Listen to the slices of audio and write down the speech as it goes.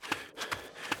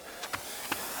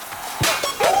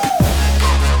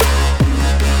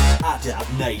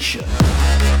Nation.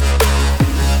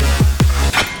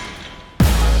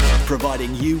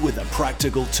 Providing you with the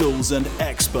practical tools and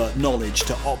expert knowledge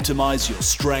to optimize your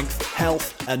strength,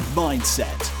 health, and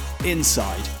mindset,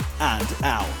 inside and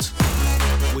out.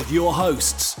 With your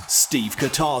hosts, Steve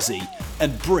Katarzi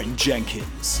and Bryn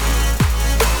Jenkins.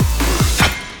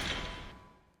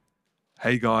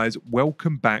 Hey guys,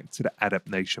 welcome back to the Adapt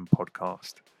Nation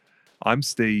podcast. I'm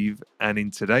Steve, and in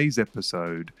today's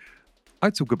episode, I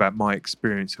talk about my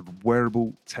experience of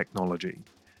wearable technology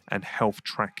and health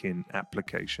tracking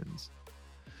applications.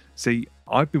 See,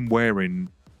 I've been wearing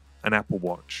an Apple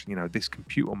Watch, this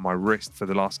computer on my wrist for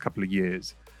the last couple of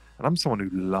years, and I'm someone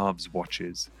who loves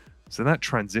watches. So that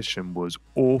transition was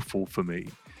awful for me.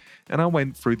 And I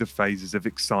went through the phases of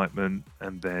excitement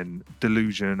and then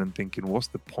delusion and thinking, what's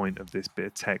the point of this bit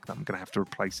of tech that I'm going to have to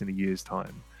replace in a year's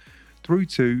time? Through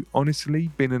to, honestly,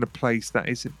 being in a place that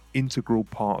is an integral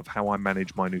part of how I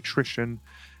manage my nutrition,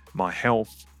 my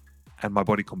health, and my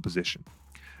body composition.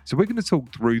 So we're going to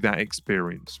talk through that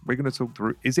experience. We're going to talk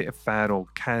through, is it a fad, or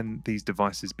can these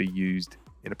devices be used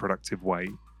in a productive way?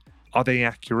 Are they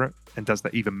accurate, and does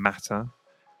that even matter?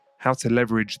 How to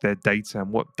leverage their data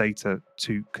and what data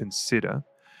to consider,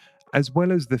 as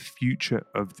well as the future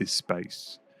of this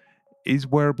space. Is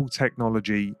wearable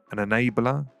technology an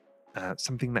enabler,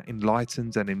 something that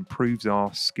enlightens and improves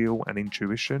our skill and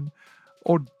intuition,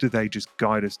 or do they just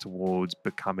guide us towards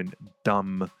becoming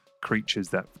dumb creatures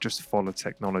that just follow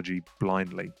technology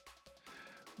blindly?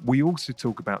 We also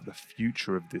talk about the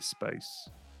future of this space.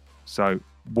 So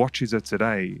watches are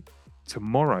today,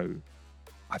 tomorrow,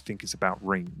 I think it's about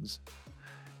rings.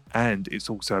 And it's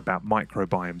also about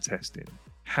microbiome testing.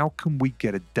 How can we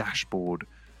get a dashboard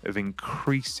of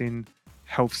increasing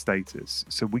health status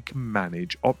so we can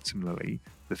manage optimally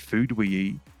the food we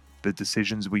eat, the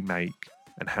decisions we make,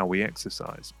 and how we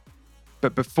exercise?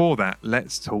 But before that,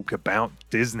 let's talk about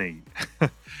Disney.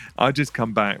 I just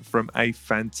come back from a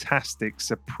fantastic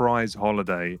surprise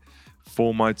holiday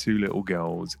for my two little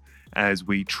girls as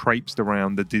we traipsed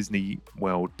around the Disney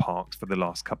World parks for the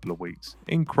last couple of weeks.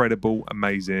 Incredible,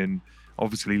 amazing,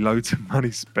 obviously loads of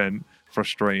money spent,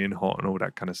 frustrating, hot, and all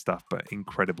that kind of stuff, but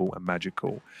incredible and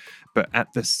magical. But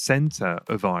at the center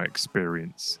of our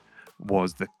experience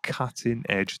was the cutting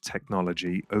edge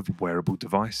technology of wearable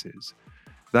devices.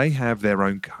 They have their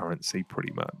own currency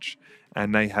pretty much,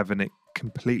 and they have a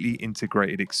completely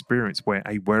integrated experience where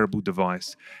a wearable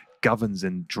device governs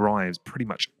and drives pretty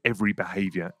much every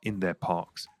behavior in their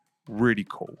parks. Really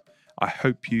cool. I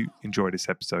hope you enjoy this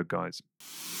episode, guys.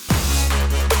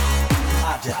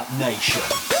 Adapt Nation.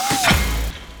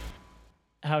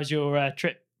 How was your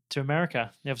trip to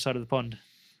America, the other side of the pond?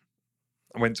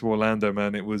 I went to Orlando,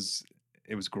 man. It was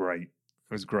great.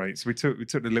 It was great. So we took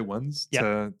the little ones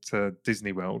to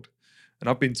Disney World, and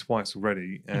I've been twice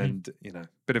already. And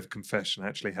bit of a confession, I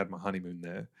actually had my honeymoon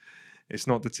there. It's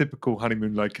not the typical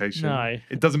honeymoon location. No,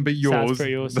 it doesn't beat yours.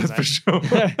 Pretty awesome, that's for sure.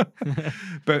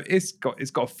 But it's got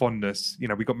a fondness.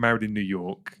 We got married in New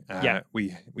York.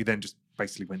 We then just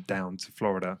basically went down to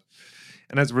Florida,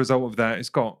 and as a result of that, it's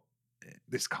got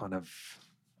this kind of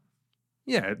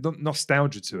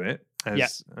nostalgia to it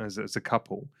as a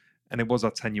couple. And it was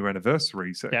our 10-year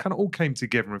anniversary, so it kind of all came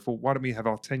together. And we thought, why don't we have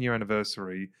our 10-year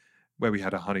anniversary where we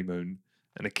had a honeymoon?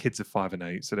 And the kids are 5 and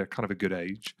 8, so they're kind of a good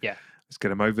age. Yeah. Let's get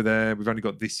them over there. We've only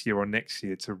got this year or next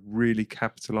year to really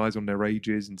capitalize on their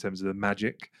ages in terms of the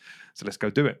magic. So let's go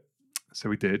do it. So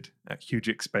we did at huge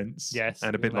expense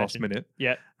and a bit last minute.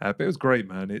 Yeah. But it was great,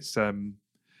 man. It's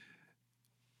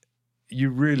you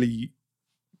really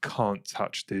can't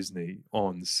touch Disney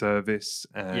on service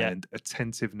and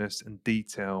attentiveness and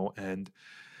detail and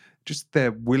just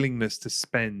their willingness to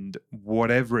spend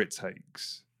whatever it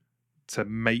takes to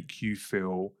make you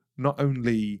feel not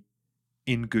only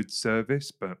in good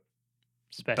service, but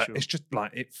special. But it's just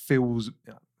like it feels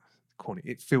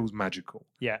magical.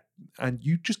 Yeah. And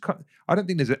you just can't. I don't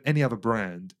think there's any other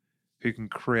brand who can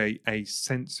create a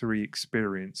sensory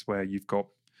experience where you've got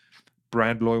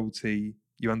brand loyalty,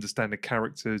 you understand the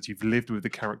characters, you've lived with the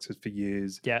characters for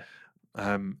years. Yeah.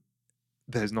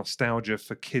 There's nostalgia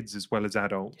for kids as well as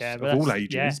adults of all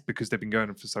ages because they've been going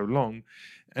on for so long.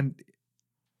 And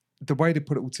the way they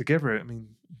put it all together, I mean,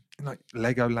 like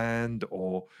Legoland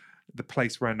or the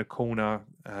place around the corner,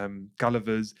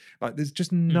 Gulliver's, like there's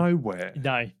just nowhere.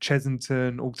 No.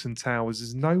 Chesington, Alton Towers,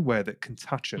 there's nowhere that can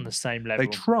touch it. On the same level.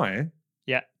 They try.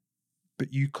 Yeah.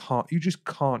 But you just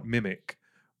can't mimic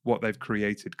what they've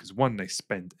created because 1, they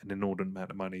spent an inordinate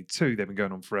amount of money. 2, they've been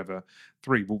going on forever.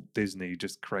 3, Walt Disney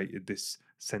just created this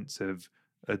sense of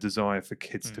a desire for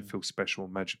kids to feel special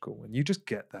and magical. And you just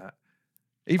get that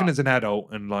even as an adult,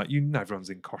 and like everyone's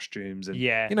in costumes, and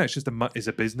Yeah. it's just it's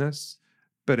a business,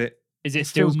 but Is it it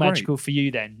still feels great. magical for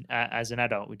you then, as an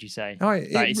adult? Would you say? Oh,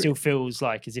 Like it still feels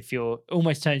like as if you're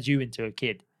almost turns you into a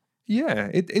kid. Yeah,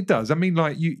 it does. I mean,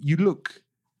 like you look,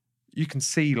 you can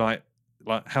see like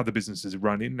how the business is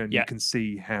running, and you can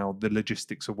see how the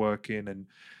logistics are working, and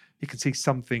you can see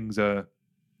some things are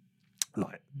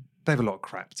like they have a lot of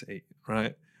crap to eat,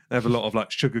 right? They have a lot of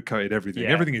like sugar-coated everything. Yeah.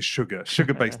 Everything is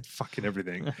sugar-based fucking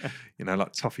everything.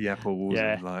 Like toffee apples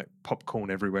and like popcorn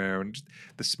everywhere, and just,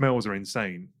 the smells are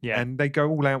insane. Yeah. And they go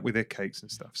all out with their cakes and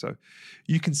stuff. So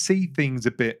you can see things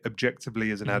a bit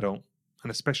objectively as an adult,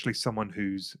 and especially someone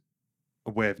who's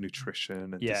aware of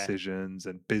nutrition and decisions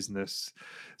and business.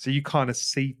 So you kind of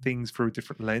see things through a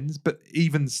different lens, but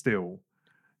even still,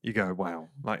 you go, wow,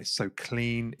 like it's so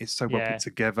clean, it's so well put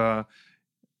together.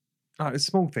 Like a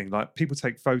small thing, like people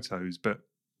take photos, but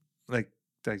they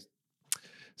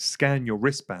scan your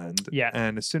wristband,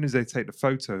 and as soon as they take the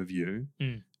photo of you,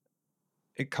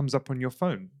 it comes up on your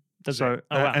phone. Wow.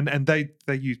 And they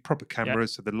use proper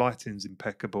cameras, so the lighting's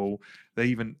impeccable. They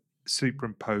even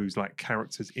superimpose like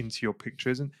characters into your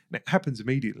pictures, and it happens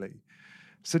immediately.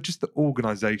 So just the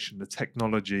organization, the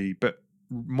technology, but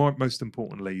most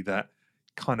importantly, that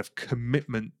kind of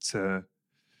commitment to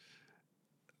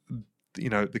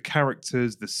the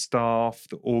characters, the staff,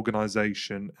 the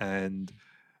organization, and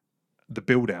the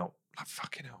build out. Like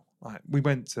fucking hell. Like we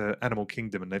went to Animal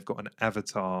Kingdom, and they've got an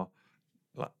Avatar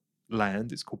like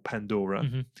land. It's called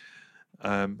Pandora.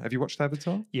 Have you watched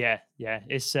Avatar? Yeah.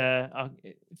 It's a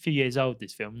few years old,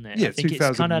 this film, isn't it? Yeah, I think 2009.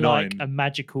 it's kind of like a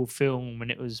magical film when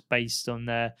it was based on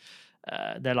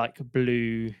they're like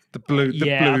blue. The blue.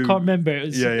 I can't remember. It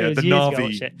was the years ago I watched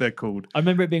Na'vi. it. They're called. I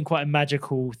remember it being quite a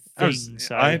magical thing.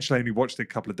 I actually only watched it a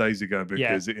couple of days ago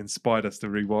because it inspired us to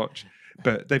rewatch.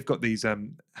 But they've got these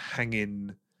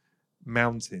hanging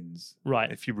mountains,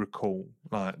 right? If you recall,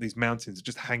 like these mountains are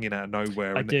just hanging out of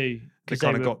nowhere. I do. They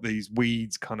kind of got these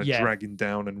weeds kind of dragging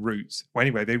down and roots. Well,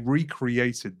 anyway, they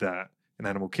recreated that in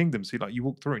Animal Kingdom. So like you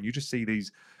walk through and you just see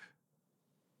these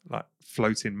like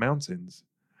floating mountains.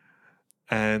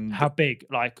 And how big?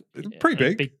 Like pretty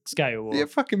big. Big scale. Or? Yeah,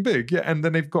 fucking big. Yeah, and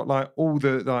then they've got like all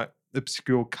the like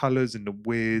obscure colors and the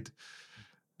weird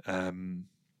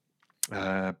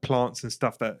plants and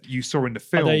stuff that you saw in the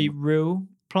film. Are they real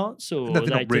plants, or No,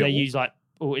 do they use like,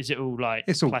 or is it all like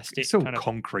plastic? It's all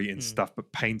concrete and stuff,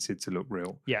 but painted to look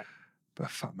real. Yeah.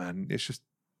 But fuck, man, it's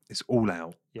all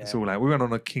out. Yeah. It's all out. We went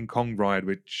on a King Kong ride,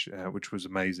 which was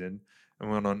amazing, and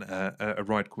we went on a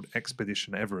ride called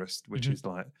Expedition Everest, which is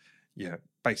like,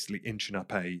 basically inching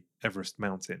up a Everest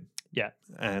mountain. Yeah.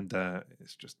 And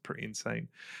it's just pretty insane.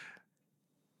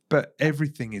 But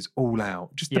everything is all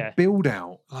out. Just the build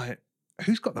out. Like,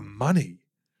 who's got the money?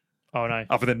 Oh no.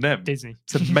 Other than them. Disney.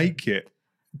 To make it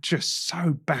just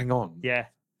so bang on. Yeah.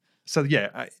 So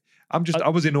I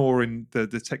was in awe in the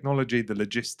technology, the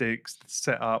logistics, the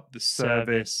setup, the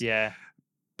service. Yeah.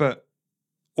 But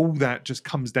all that just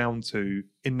comes down to,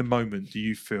 in the moment, do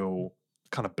you feel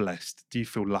kind of blessed? Do you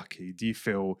feel lucky? Do you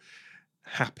feel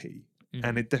happy?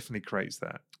 And it definitely creates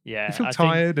that. Yeah. You feel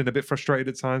tired and a bit frustrated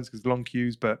at times because long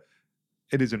queues, but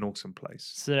it is an awesome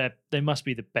place. So they must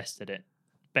be the best at it,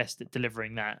 best at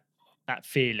delivering that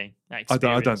feeling, that I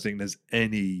experience. don't think there's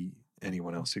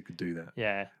anyone else who could do that.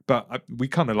 Yeah. But we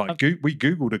kind of like we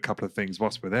Googled a couple of things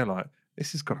whilst we're there. Like,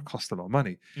 this has got to cost a lot of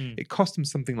money. It cost them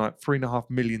something like $3.5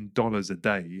 million a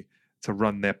day to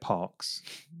run their parks.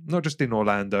 Not just in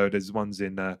Orlando. There's ones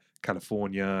in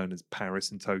California, and there's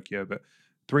Paris and Tokyo. But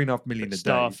 $3.5 million a day.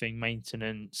 Staffing,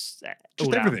 maintenance,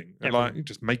 just everything. Like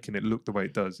just making it look the way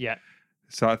it does. Yeah.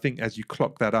 So I think as you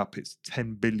clock that up, it's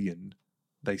 10 billion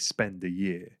they spend a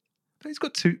year. But he's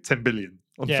got 10 billion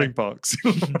on theme parks.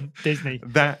 Disney.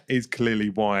 That is clearly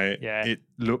why it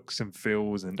looks and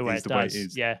feels and is the way it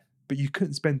is. Yeah. But you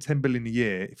couldn't spend 10 billion a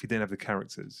year if you didn't have the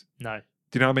characters. No.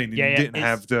 Do you know what I mean? Yeah, you didn't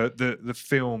have the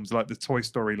films like the Toy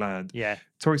Story Land. Yeah.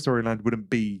 Toy Story Land wouldn't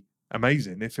be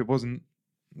amazing if it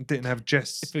didn't have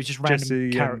Jess. If it was just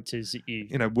random characters that you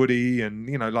Woody and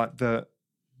like the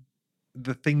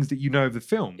things that you know of the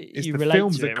film. It's you the relate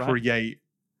films to that it, right? create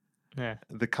Yeah.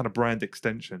 the kind of brand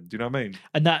extension. Do you know what I mean?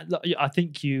 And that, I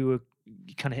think you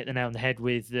kind of hit the nail on the head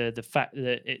with the fact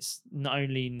that it's not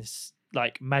only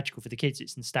like magical for the kids,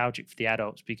 it's nostalgic for the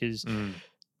adults, because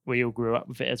we all grew up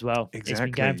with it as well. Exactly. It's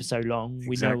been going for so long.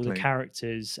 We know all the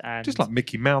characters, and just like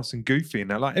Mickey Mouse and Goofy.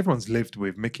 Now, like everyone's lived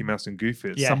with Mickey Mouse and Goofy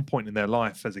at some point in their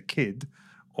life as a kid,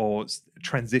 or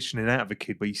transitioning out of a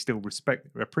kid where you still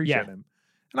appreciate them.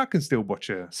 And I can still watch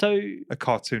a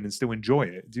cartoon and still enjoy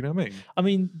it. Do you know what I mean? I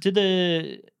mean,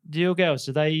 do your girls,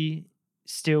 do they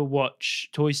still watch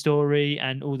Toy Story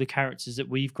and all the characters that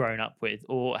we've grown up with,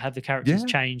 or have the characters Yeah.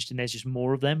 changed and there's just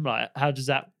more of them? Like, how does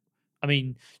that? I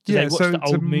mean, do Yeah, they watch so, the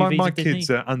so old movies my of Disney? kids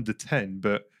are under 10,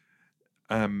 but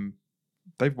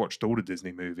they've watched all the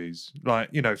Disney movies, like,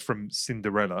 you know, from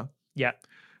Cinderella, Yeah,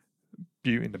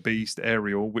 Beauty and the Beast,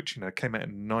 Ariel, which, you know, came out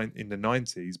in the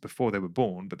 90s before they were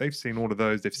born, but they've seen all of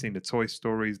those. They've seen the Toy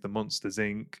Stories, the Monsters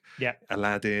Inc., yeah.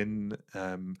 Aladdin,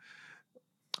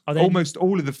 Are they, almost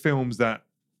all of the films that,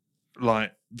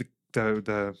 like,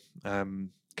 the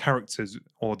characters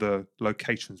or the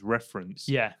locations reference,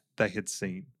 yeah, they had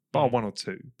seen, bar one or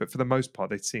two, but for the most part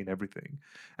they'd seen everything.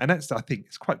 And that's, I think,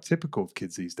 it's quite typical of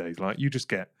kids these days. Like, you just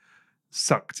get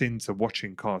sucked into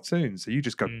watching cartoons, so you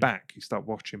just go back, you start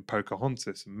watching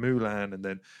Pocahontas and Mulan, and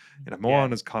then, you know,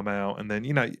 Moana's come out, and then,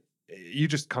 you know, you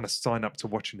just kind of sign up to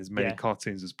watching as many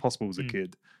cartoons as possible as a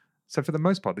kid. So for the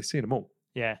most part they've seen them all.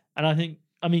 Yeah, and I think,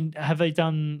 I mean, have they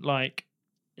done like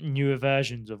newer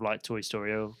versions of like Toy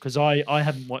Story? Because I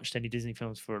haven't watched any Disney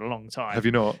films for a long time. Have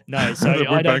you not? No, so We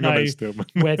I don't bang on know it still.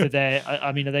 whether they're.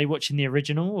 I mean, are they watching the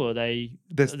original or are they?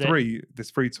 There's three Toy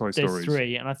There's Stories.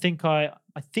 three, and I think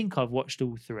I've watched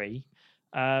all three.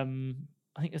 I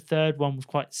think the third one was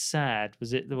quite sad.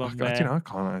 Was it the one where? I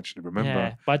can't actually remember.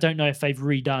 Yeah, but I don't know if they've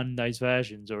redone those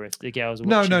versions or if the girls are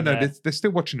No. watching. They're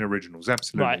still watching the originals,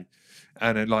 absolutely. Right.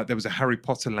 And like, there was a Harry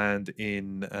Potter land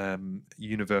in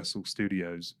Universal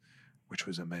Studios, which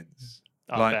was immense.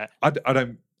 I Like, bet.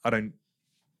 I don't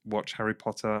watch Harry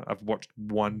Potter. I've watched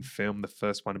one film, the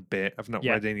first one, a bit. I've not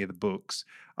read any of the books.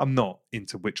 I'm not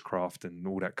into witchcraft and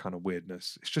all that kind of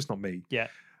weirdness. It's just not me. Yeah.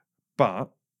 But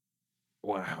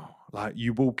wow, like,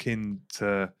 you walk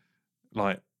into,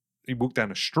 like, you walk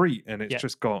down a street and it's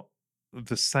just got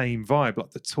the same vibe,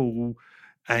 like the tall,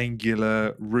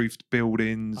 angular roofed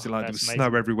buildings, like there was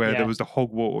snow everywhere. There was the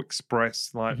Hogwarts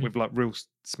Express, like with like real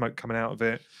smoke coming out of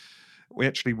it. We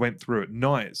actually went through at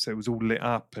night, so it was all lit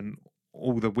up and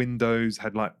all the windows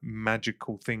had like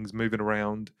magical things moving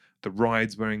around. The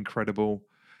rides were incredible.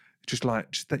 Just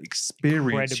the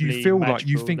experience, you Incredibly feel like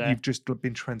you magical think there. you've just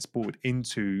been transported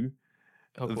into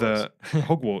Hogwarts. the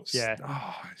Hogwarts. Yeah.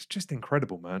 Oh, it's just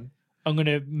incredible, man.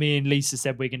 Me and Lisa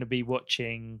said we're gonna be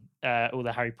watching all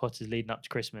the Harry Potters leading up to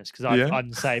Christmas, because Yeah. I'm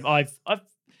the same. I've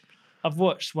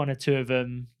watched one or two of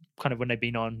them kind of when they've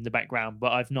been on in the background,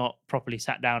 but I've not properly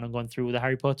sat down and gone through all the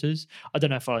Harry Potters. I don't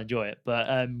know if I'll enjoy it,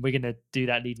 but we're gonna do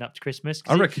that leading up to Christmas.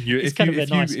 'Cause I reckon it's kind of a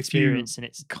nice experience, and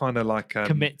it's kind of like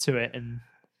commit to it and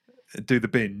do the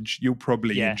binge, you'll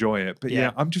probably Yeah. enjoy it. But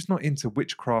Yeah. I'm just not into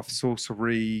witchcraft,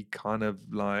 sorcery, kind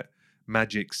of like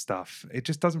magic stuff. It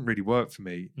just doesn't really work for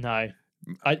me. no.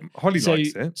 Holly So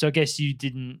likes it. so I guess you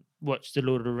didn't watch the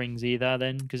Lord of the Rings either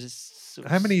then, because it's sort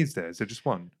of How many is there? Is there just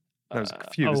one? There's a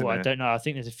few, isn't I there? don't know. I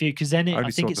think there's a few, because then I I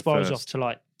only think saw it the spirals off first. to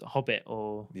like The Hobbit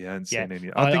or Yeah, I haven't Yeah. seen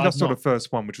any. I think I I've saw the not-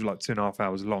 first one, which was like 2.5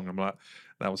 hours long. I'm like,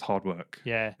 that was hard work.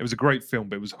 yeah. It was a great film,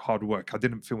 but it was hard work. I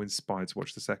didn't feel inspired to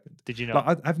watch the second. Did you know?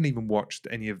 Like, I haven't even watched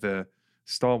any of the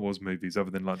Star Wars movies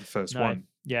other than like the first No. one.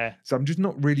 Yeah. So I'm just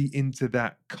not really into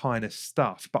that kind of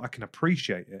stuff, but I can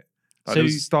appreciate it. Like, So- there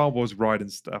was a Star Wars ride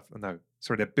and stuff. No,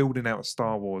 sorry, they're building out a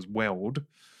Star Wars world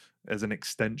as an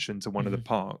extension to one of the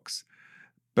parks.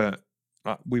 But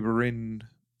we were in,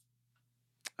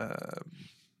 I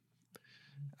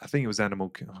think it was I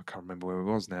can't remember where it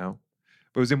was now.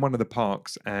 But it was in one of the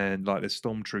parks, and like, there's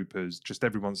stormtroopers just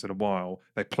every once in a while.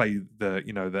 They play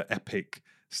the epic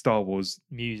Star Wars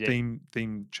Music.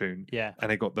 theme tune. Yeah. And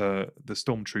they got the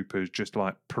stormtroopers just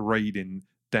like parading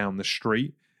down the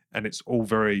street, and it's all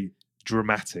very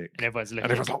dramatic. And everyone's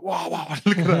looking. And everyone's like, wow, wow,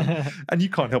 look at that. And you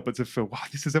can't help but to feel, wow,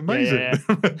 this is amazing.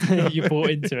 Yeah. You bought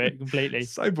into it completely.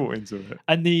 So bought into it.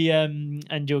 And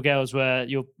and your girls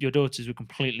your daughters were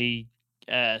completely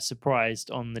surprised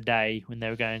on the day when they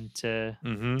were going to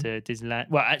Disneyland.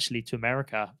 Well, actually to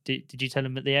America. Did you tell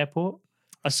them at the airport?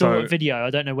 I saw So- a video. I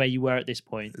don't know where you were at this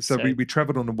point. So we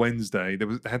travelled on a Wednesday. They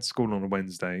had school on a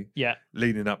Wednesday, yeah.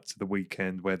 leading up to the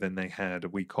weekend where then they had a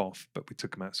week off, but we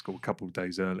took them out of school a couple of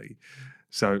days early.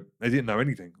 So they didn't know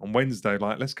anything. On Wednesday,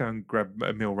 like, let's go and grab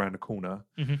a meal around the corner.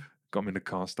 Mhm. Got them in the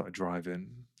car, started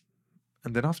driving.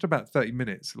 And then after about 30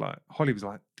 minutes, like, Holly was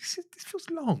like, this feels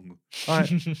long. Like,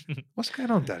 what's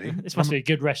going on, Daddy? This must be a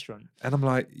good restaurant. And I'm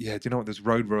like, yeah, do you know what? There's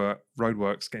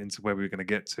roadworks getting to where we were going to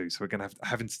get to. So we're going to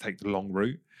having to take the long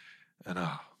route. And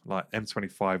like,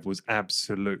 M25 was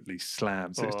absolutely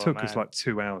slammed. So it Oh, took us man. like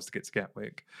 2 hours to get to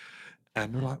Gatwick.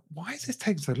 And we're like, why is this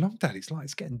taking so long, Daddy? It's like,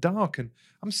 it's getting dark and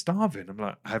I'm starving. I'm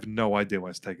like, I have no idea why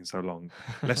it's taking so long.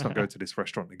 Let's not go to this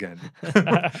restaurant again.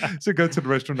 So go to the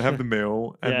restaurant and have the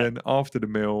meal. And Yeah. then after the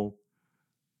meal,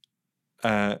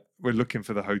 we're looking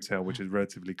for the hotel, which is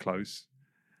relatively close.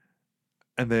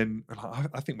 And then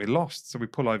I think we lost. So we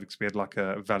pull over because we had like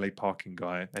a valet parking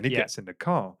guy, and he gets in the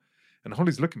car. And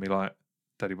Holly's looking at me like,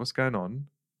 Daddy, what's going on?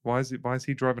 Why is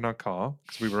he driving our car?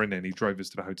 Because we were in there and he drove us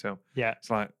to the hotel. Yeah.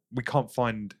 It's like, we can't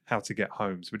find how to get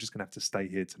home. So we're just going to have to stay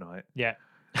here tonight. Yeah.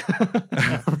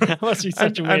 That must be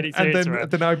such a weird experience.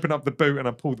 And then I open up the boot and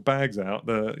I pull the bags out,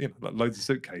 like loads of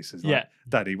suitcases. Like,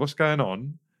 Daddy, what's going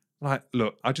on? Like,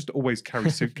 look, I just always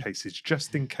carry suitcases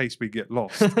just in case we get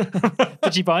lost.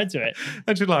 Did she buy into it?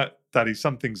 And she's like, Daddy,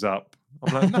 something's up.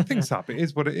 I'm like, nothing's up. It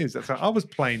is what it is. So I was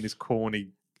playing this corny,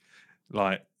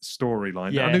 like,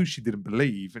 storyline that I knew she didn't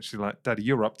believe. And she's like, Daddy,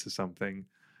 you're up to something.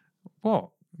 What?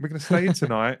 We're going to stay in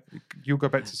tonight. You'll go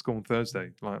back to school on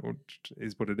Thursday. Like, well, it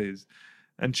is what it is.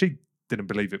 And she didn't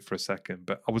believe it for a second,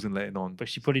 but I wasn't letting on. But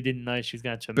she probably didn't know she was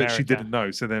going to America. But she didn't know.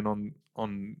 So then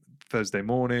on Thursday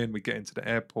morning, we get into the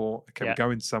airport. Okay, we're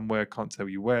going somewhere. Can't tell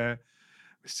you where.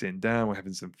 We're sitting down. We're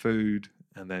having some food.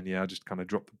 And then, I just kind of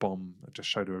dropped the bomb. I just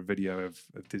showed her a video of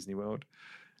Disney World.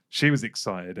 She was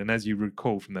excited. And as you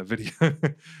recall from that video,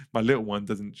 my little one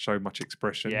doesn't show much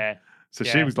expression. Yeah. So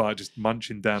she was like just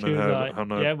munching down on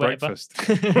her breakfast.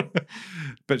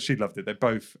 But she loved it. They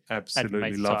both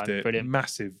absolutely loved it. Brilliant.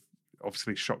 Massive,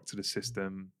 obviously, shock to the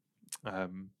system.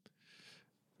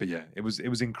 But yeah, it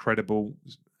was incredible.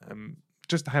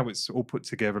 Just how it's all put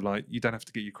together. Like, you don't have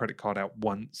to get your credit card out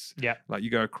once. Yeah. Like, you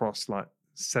go across like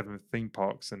 7 theme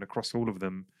parks, and across all of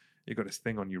them, you've got this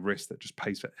thing on your wrist that just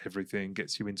pays for everything,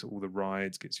 gets you into all the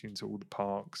rides, gets you into all the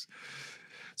parks.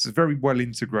 So it's very well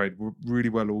integrated, really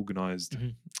well organized.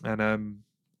 Mm-hmm. And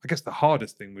I guess the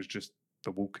hardest thing was just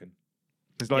the walking.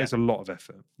 It's a lot of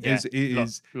effort. Yeah. It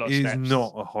is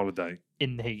not a holiday.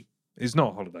 In the heat. It's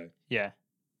not a holiday. Yeah.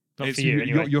 Not for you,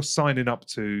 anyway. You're signing up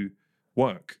to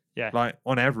work. Yeah. Like,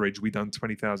 on average, we done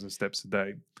 20,000 steps a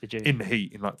day. Did you? In the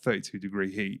heat, in like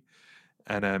 32-degree heat.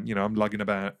 And, I'm lugging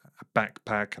about a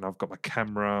backpack, and I've got my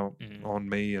camera on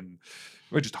me, and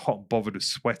we're just hot and bothered with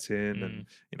sweating,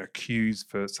 and, queues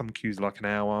like an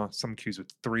hour, some queues were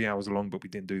 3 hours long, but we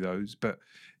didn't do those. But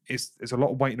it's a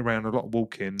lot of waiting around, a lot of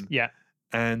walking. Yeah.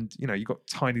 And, you've got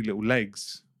tiny little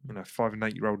legs, 5 and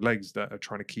 8-year-old legs that are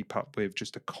trying to keep up with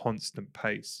just a constant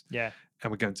pace. Yeah. And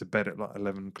we're going to bed at like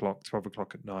 11 o'clock, 12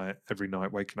 o'clock at night, every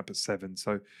night, waking up at 7.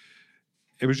 So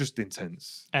it was just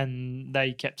intense. And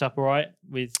they kept up all right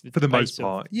with for the most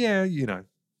part. Yeah,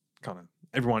 kind of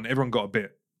everyone got a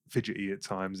bit fidgety at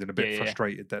times and a bit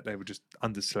frustrated that they were just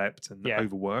underslept and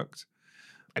overworked.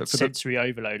 And sensory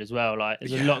overload as well. Like,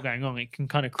 there's a lot going on. It can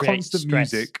kind of create constant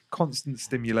stress. Music, constant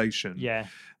stimulation. Yeah.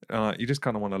 You just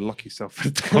kind of want to lock yourself in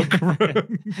a dark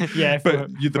room. Yeah,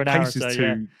 but the pace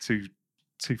is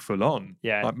too full on.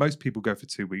 Yeah. Like, most people go for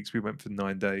 2 weeks. We went for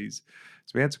 9 days.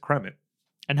 So we had to cram it.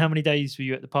 And how many days were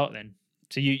you at the park then?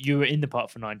 So you were in the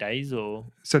park for 9 days, or?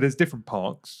 So there's different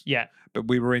parks. Yeah. But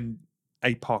we were in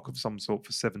a park of some sort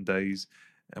for 7 days,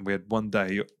 and we had 1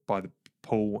 day by the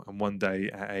pool and 1 day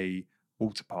at a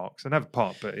water park. So another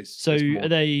park, but it's so it's more... Are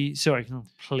they? Sorry, I'm a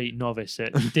complete novice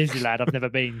at Disneyland. I've never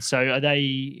been. So are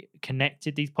they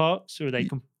connected, these parks, or are they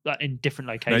in different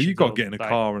locations? No, you've got to get in a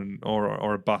car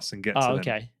or a bus and get to them.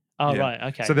 Okay. Oh, right,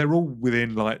 okay. So they're all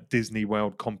within like Disney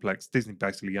World complex. Disney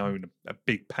basically own a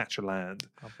big patch of land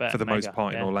for the most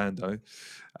part in Orlando.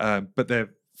 But they're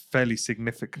fairly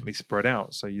significantly spread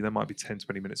out. So there might be 10,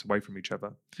 20 minutes away from each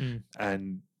other.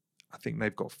 And I think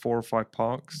they've got 4 or 5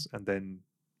 parks, and then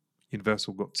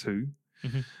Universal got 2.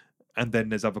 Mm-hmm. And then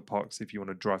there's other parks if you want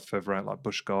to drive further out, like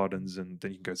Busch Gardens, and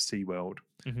then you can go to SeaWorld.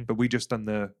 Mm-hmm. But we just done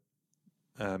the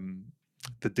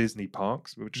Disney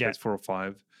parks, which there's 4 or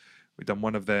 5. We've done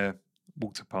one of their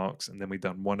water parks, and then we've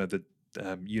done one of the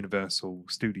Universal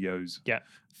Studios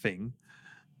thing,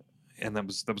 and that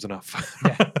was enough.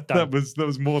 Yeah, that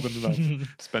was more than enough.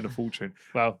 Spend a fortune.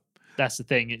 Well, that's the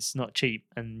thing; it's not cheap,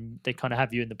 and they kind of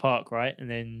have you in the park, right? And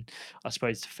then I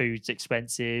suppose the food's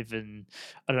expensive, and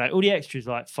I don't know, all the extras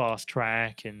like fast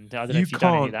track, and I don't know if you've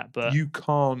done any of that, but you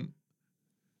can't.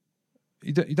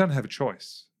 You don't have a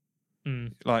choice.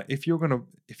 Like, if you're gonna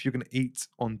eat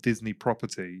on Disney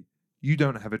property, you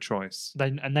don't have a choice. They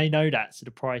know that, so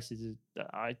the prices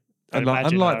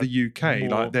unlike the UK,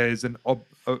 like there's an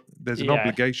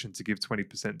obligation to give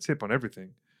 20% tip on everything.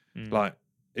 Like,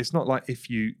 it's not like if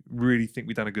you really think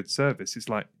we've done a good service, it's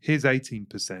like, here's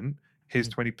 18%, here's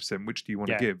 20%, which do you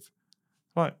want to give?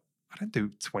 Like, I don't do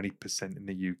 20% in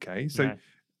the UK, so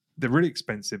they're really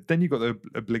expensive. Then you've got the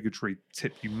obligatory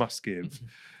tip you must give.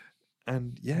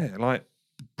 And like,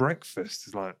 breakfast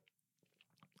is like,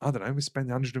 I don't know, we spend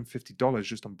 $150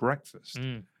 just on breakfast.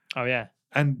 Oh, yeah.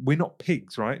 And we're not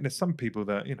pigs, right? And there's some people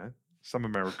that, some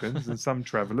Americans and some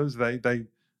travelers, they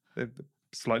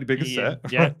slightly bigger Yeah,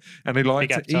 set, yeah. and they like Big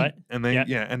to appetite. eat, and they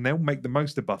Yeah. and they'll make the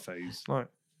most of buffets. Like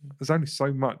there's only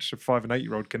so much a 5 and 8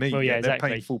 year old can eat. Well, yeah, They're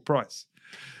paying exactly. full price.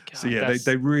 So God, yeah, that's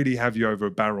they really have you over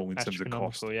a barrel in terms of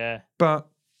cost. astronomical. Yeah. But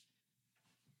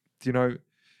you know,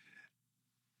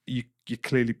 you're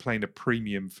clearly playing a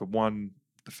premium for one,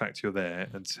 the fact you're there,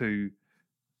 and two,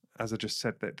 as I just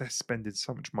said, that they're spending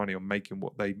so much money on making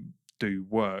what they do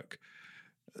work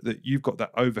that you've got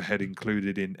that overhead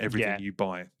included in everything Yeah. you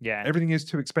buy. Yeah. Everything is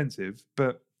too expensive,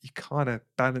 but you kind of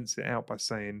balance it out by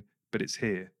saying, but it's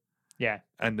here. Yeah.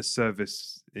 And the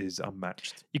service is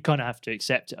unmatched. You kind of have to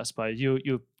accept it, I suppose. You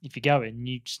if you go in,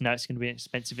 you just know it's going to be an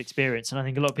expensive experience, and I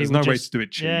think a lot of people. There's no way just, to do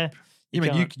it cheap. Yeah. You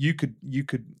mean can't. you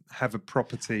could have a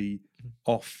property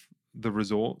off the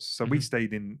resorts. So we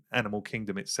stayed in Animal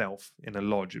Kingdom itself in a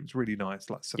lodge. It was really nice,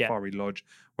 like safari lodge.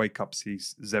 Wake up, see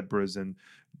zebras and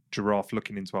giraffe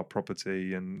looking into our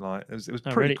property, and like it was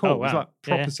pretty really? cool. Oh, It was wow. like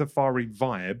proper safari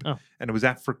vibe, Oh. and it was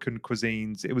African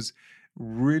cuisines. It was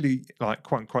really like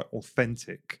quite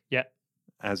authentic. Yeah.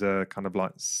 As a kind of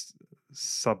like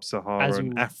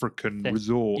sub-Saharan African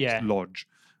resort lodge.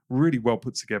 Really well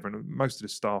put together, and most of the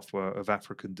staff were of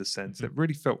African descent. So it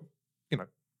really felt,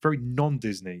 very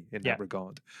non-Disney in that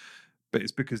regard. But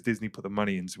it's because Disney put the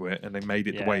money into it and they made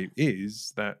it the way it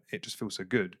is that it just feels so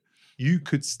good. You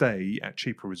could stay at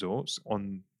cheaper resorts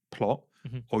on plot,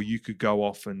 or you could go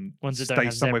off and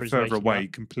stay somewhere further away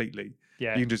completely.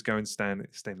 Yeah. You can just go and stay in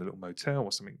a little motel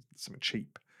or something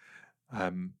cheap.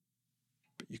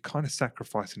 But you're kind of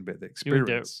sacrificing a bit of the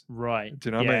experience. Right. Do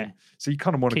you know what I mean? So you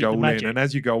kind of want to go all in, and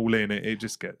as you go all in, it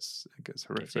just gets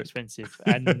horrific. It's expensive.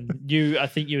 And I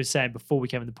think you were saying before we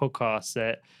came on the podcast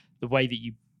that the way that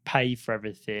you pay for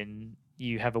everything,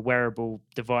 you have a wearable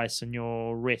device on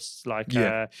your wrist. Like,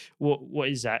 what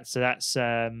is that? So that's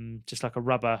just like a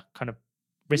rubber kind of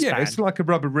wristband. Yeah, it's like a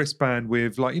rubber wristband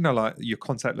with like your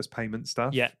contactless payment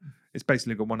stuff. Yeah. It's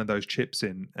basically got one of those chips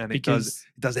in, and it does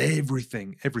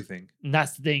everything. And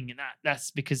that's the thing, and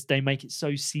that's because they make it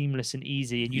so seamless and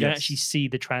easy, and you don't actually see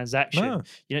the transaction. No.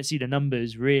 You don't see the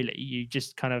numbers really. You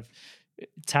just kind of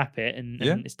tap it, and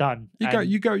it's done.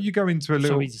 You go into a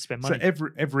little. So easy to spend money. So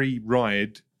every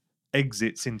ride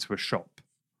exits into a shop.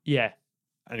 Yeah.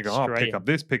 And you go, pick up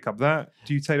this, pick up that.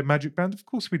 Do you take the magic band? Of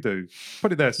course we do.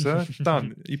 Put it there, sir.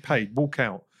 Done. You paid. Walk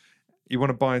out. You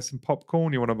want to buy some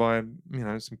popcorn? You want to buy,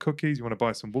 some cookies? You want to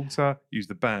buy some water? Use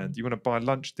the band. You want to buy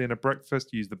lunch, dinner,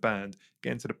 breakfast? Use the band.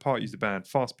 Get into the park? Use the band.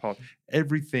 Fast pass.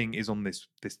 Everything is on this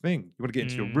thing. You want to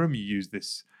get into your room? You use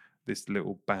this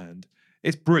little band.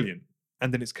 It's brilliant.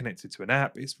 And then it's connected to an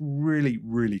app. It's really,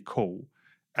 really cool.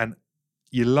 And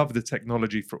you love the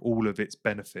technology for all of its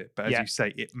benefit. But as you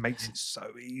say, it makes it so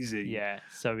easy. Yeah,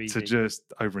 so easy. To just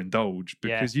overindulge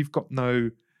because you've got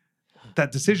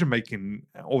that decision making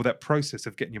or that process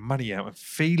of getting your money out and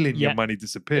feeling your money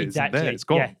disappears. Exactly. And there it's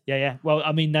gone. Yeah. Well,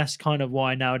 I mean, that's kind of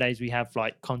why nowadays we have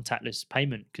like contactless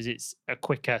payment, because it's a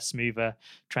quicker, smoother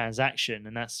transaction,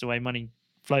 and that's the way money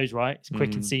flows, right? It's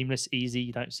quick and seamless, easy.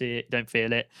 You don't see it, don't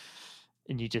feel it,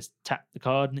 and you just tap the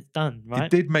card and it's done, right? It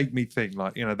did make me think,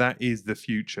 like, that is the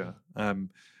future.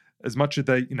 As much as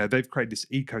they've created this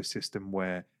ecosystem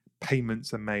where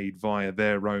payments are made via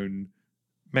their own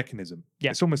mechanism.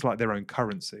 Yeah. It's almost like their own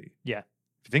currency. Yeah.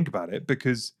 If you think about it,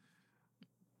 because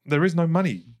there is no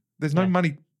money. There's no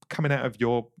money coming out of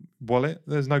your wallet.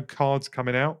 There's no cards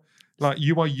coming out. Like,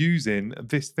 you are using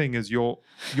this thing as your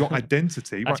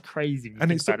identity. That's crazy.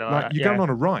 And it's like you're going on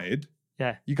a ride.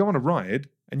 Yeah. You go on a ride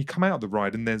and you come out of the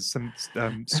ride and there's some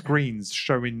screens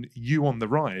showing you on the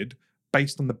ride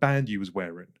based on the band you was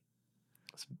wearing.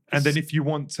 And then if you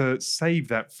want to save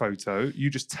that photo, you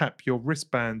just tap your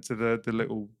wristband to the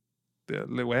little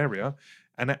area,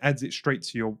 and it adds it straight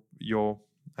to your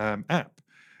app.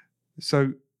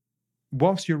 So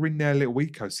whilst you're in their little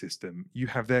ecosystem, you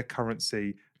have their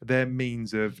currency, their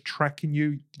means of tracking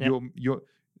you,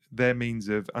 their means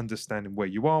of understanding where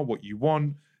you are, what you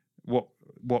want, what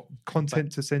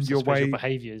content to send your way.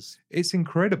 Behaviors. It's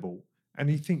incredible,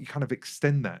 and you think you kind of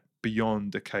extend that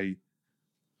beyond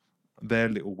their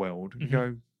little world. You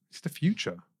go, it's the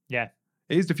future. Yeah,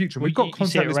 it is the future. We've got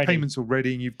contactless payments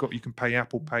already, and you can pay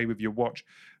Apple Pay with your watch.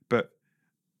 But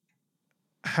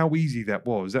how easy that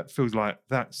was, that feels like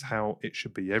that's how it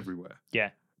should be everywhere. Yeah.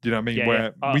 Do you know what I mean?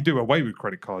 Where we do away with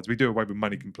credit cards, we do away with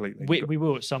money completely. We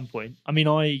will at some point. I mean,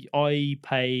 I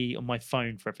pay on my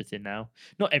phone for everything now.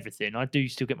 Not everything. I do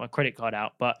still get my credit card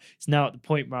out, but it's now at the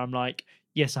point where I'm like,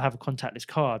 yes, I have a contactless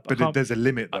card. But there's a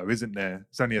limit though, isn't there?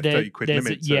 It's only a 30 quid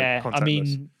limit to contactless. I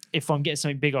mean, if I'm getting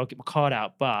something big, I'll get my card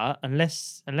out. But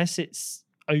unless it's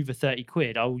over 30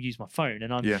 quid, I will use my phone.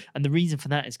 And and the reason for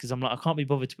that is because I'm like, I can't be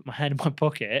bothered to put my hand in my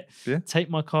pocket, take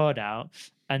my card out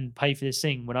and pay for this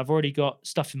thing when I've already got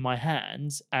stuff in my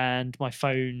hands and my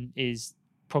phone is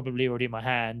probably already in my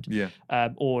hand,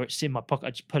 or it's in my pocket.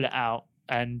 I just pull it out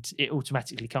and it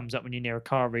automatically comes up when you're near a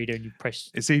car reader and you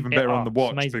press. It's even better on the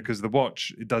watch, because the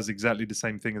watch, it does exactly the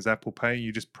same thing as Apple Pay.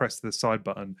 You just press the side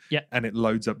button and it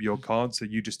loads up your card. So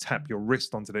you just tap your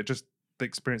wrist onto it. Just the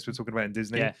experience we're talking about in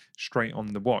Disney, straight on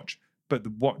the watch. But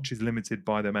the watch is limited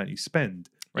by the amount you spend.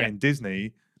 Right? In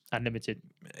Disney, unlimited.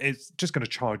 It's just going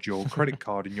to charge your credit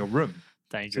card in your room.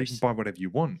 Dangerous. So you can buy whatever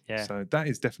you want. So that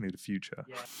is definitely the future.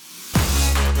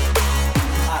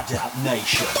 Adapt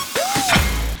Nation.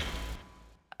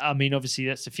 I mean, obviously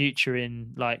that's the future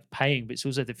in like paying, but it's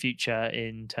also the future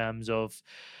in terms of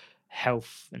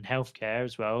health and healthcare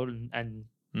as well, and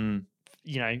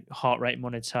you know, heart rate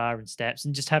monitor and steps,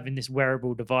 and just having this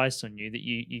wearable device on you that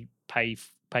you pay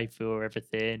for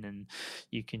everything, and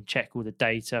you can check all the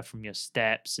data from your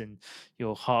steps and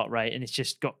your heart rate, and it's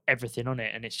just got everything on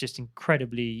it, and it's just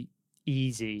incredibly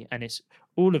easy, and it's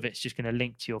all of it's just going to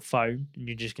link to your phone, and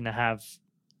you're just going to have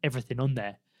everything on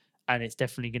there. And it's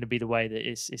definitely going to be the way that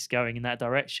it's going in that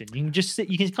direction. You can just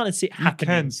you can kind of see it happening.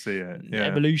 You can see it,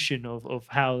 evolution of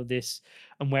how this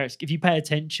and where it's. If you pay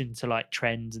attention to like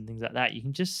trends and things like that, you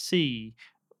can just see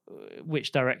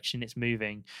which direction it's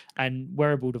moving. And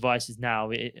wearable devices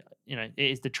now, it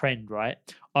is the trend, right?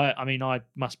 I mean, I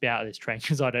must be out of this trend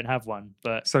because I don't have one.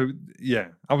 But so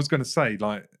I was going to say,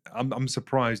 like, I'm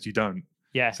surprised you don't.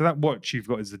 Yeah. So that watch you've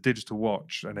got is a digital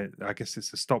watch, and I guess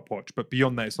it's a stopwatch. But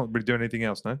beyond that, it's not really doing anything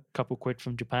else, no? Couple quid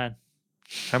from Japan.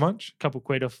 How much? Couple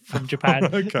quid from Japan.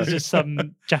 Okay. There's just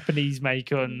some Japanese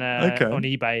make on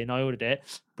eBay, and I ordered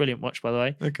it. Brilliant watch, by the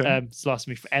way. Okay. It's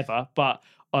lasted me forever, but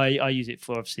I use it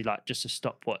for obviously like just a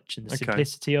stopwatch and the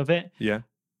simplicity of it. Yeah.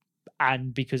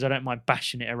 And because I don't mind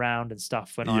bashing it around and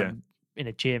stuff when I'm in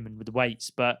a gym and with the weights,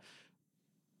 but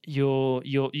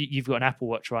you've got an Apple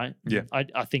Watch, right? Yeah.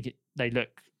 I think they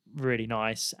look really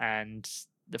nice, and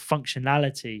the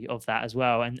functionality of that as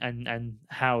well, and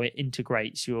how it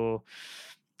integrates your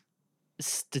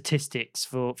statistics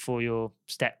for your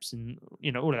steps and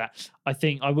all of that. I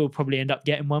think I will probably end up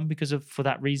getting one for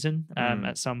that reason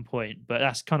at some point, but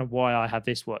that's kind of why I have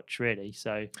this watch, really.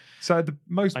 So at the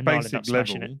most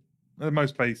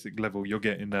basic level, you're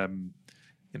getting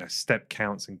step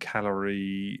counts and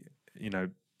calorie,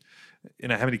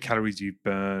 how many calories you've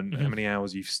burned, how many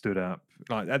hours you've stood up.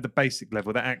 Like at the basic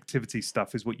level, that activity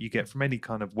stuff is what you get from any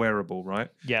kind of wearable, right?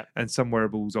 Yeah. And some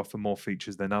wearables offer more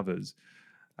features than others.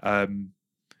 But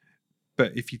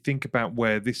if you think about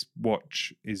where this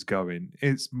watch is going,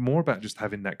 it's more about just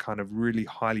having that kind of really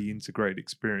highly integrated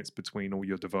experience between all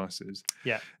your devices.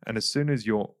 Yeah. And as soon as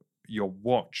your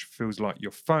watch feels like your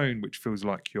phone, which feels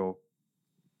like your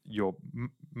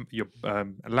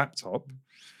laptop,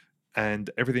 and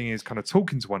everything is kind of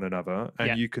talking to one another,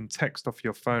 and you can text off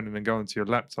your phone and then go onto your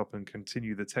laptop and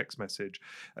continue the text message,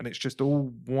 and it's just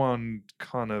all one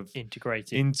kind of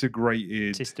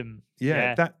integrated system.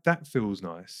 That feels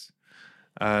nice.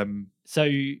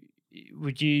 So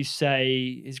would you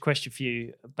say, here's a question for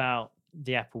you about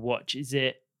the Apple Watch, is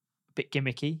it a bit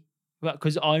gimmicky? Well,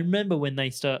 because I remember when they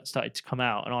started to come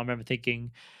out, and I remember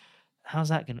thinking, how's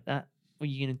that going to... Are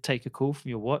you going to take a call from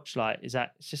your watch? Like, it's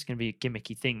just going to be a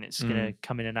gimmicky thing that's going to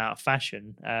come in and out of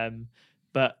fashion?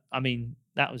 But I mean,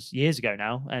 that was years ago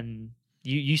now, and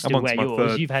you still wear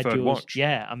yours. You've had yours. Watch.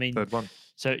 Yeah, I mean, third one.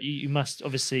 So you must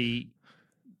obviously.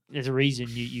 There's a reason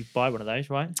you buy one of those,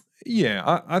 right?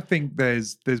 Yeah, I think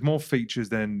there's more features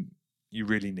than you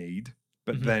really need,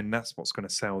 but then that's what's going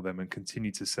to sell them and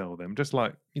continue to sell them. Just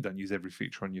like you don't use every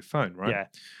feature on your phone, right?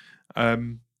 Yeah.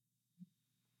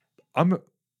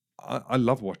 I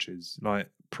love watches. Like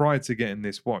prior to getting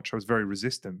this watch, I was very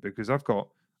resistant because I've got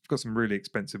some really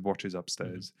expensive watches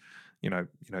upstairs.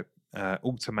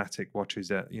 Automatic watches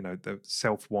that the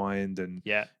self-wind and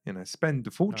spend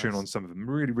a fortune on some of them.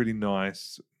 Really, really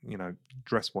nice,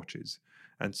 dress watches,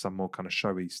 and some more kind of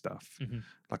showy stuff.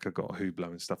 Like I got a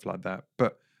Hublot and stuff like that.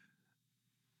 But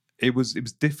it was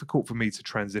difficult for me to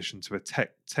transition to a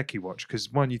techie watch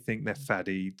because one, you think they're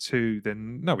faddy. Two, they're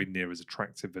nowhere near as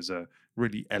attractive as a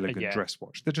really elegant dress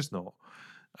watch. They're just not.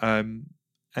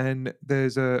 And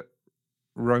there's a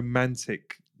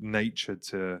romantic nature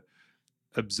to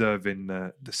observing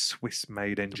the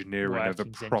Swiss-made engineering of a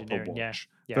proper watch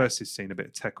versus seeing a bit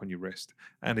of tech on your wrist.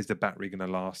 And is the battery going to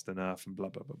last enough? And blah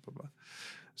blah blah blah blah.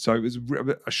 So it was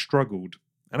I struggled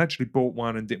and actually bought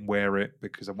one and didn't wear it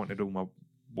because I wanted all my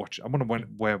watch. I want to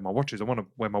wear my watches. I want to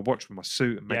wear my watch with my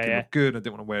suit and make it look good. I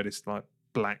didn't want to wear this like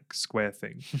black square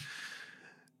thing.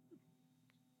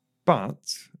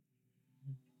 But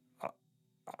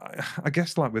I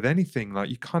guess like with anything, like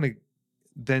you kind of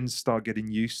then start getting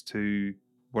used to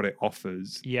what it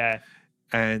offers, Yeah.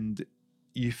 and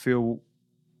you feel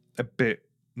a bit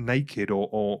naked,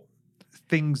 or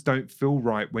things don't feel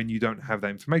right when you don't have that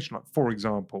information. Like, for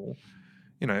example,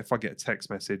 if I get a text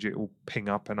message, it will ping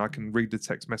up and I can read the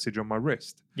text message on my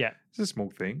wrist. Yeah. It's a small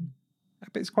thing,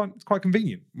 but it's quite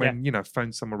convenient when,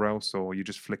 phone's somewhere else or you're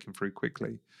just flicking through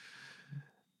quickly.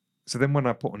 So then when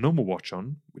I put a normal watch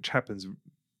on, which happens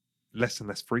less and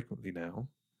less frequently now,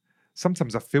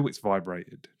 sometimes I feel it's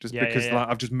vibrated just because like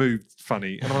I've just moved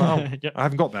funny, and I'm like, oh, I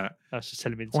haven't got that. That's just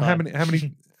telling me the Or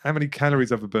time. how many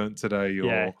calories have I burnt today?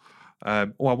 Or I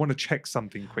want to check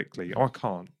something quickly. Oh, I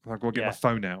can't. I've got to get my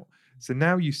phone out. So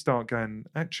now you start going,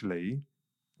 actually,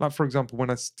 like for example, when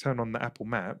I turn on the Apple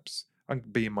Maps, I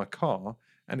can be in my car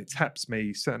and it taps me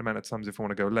a certain amount of times if I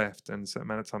want to go left and a certain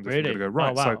amount of times if I want to go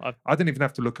right. Oh, wow. So I don't even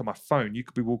have to look at my phone. You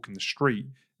could be walking the street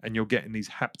and you're getting these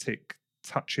haptic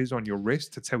touches on your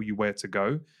wrist to tell you where to go,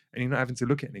 and you're not having to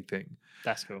look at anything.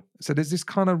 That's cool. So there's this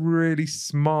kind of really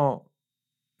smart,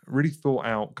 really thought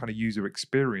out kind of user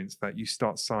experience that you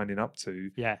start signing up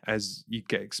to as you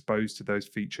get exposed to those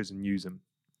features and use them.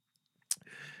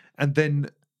 And then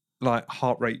like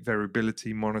heart rate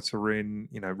variability monitoring,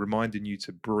 reminding you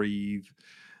to breathe,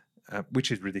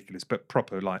 which is ridiculous, but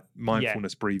proper like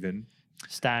mindfulness breathing.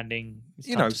 Standing,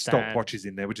 stopwatches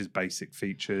in there, which is basic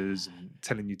features, and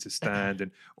telling you to stand,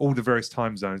 and all the various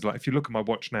time zones. Like if you look at my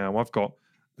watch now, I've got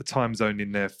a time zone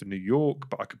in there for New York,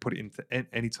 but I could put it into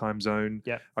any time zone.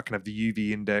 Yeah, I can have the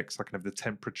UV index, I can have the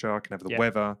temperature, I can have the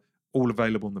weather, all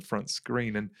available on the front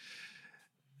screen, and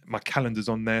my calendar's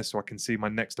on there, so I can see my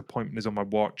next appointment is on my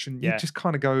watch. And you just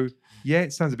kind of go,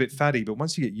 it sounds a bit faddy, but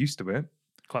once you get used to it,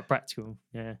 quite practical.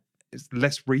 Yeah. It's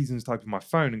less reasons to open my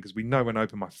phone, because we know when I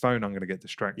open my phone, I'm going to get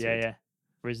distracted. Yeah.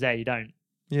 Whereas there, you don't.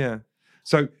 Yeah.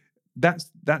 So that's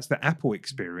the Apple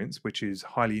experience, which is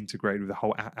highly integrated with the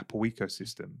whole Apple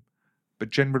ecosystem. But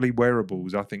generally,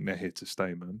 wearables, I think they're here to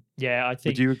stay, man. Yeah, I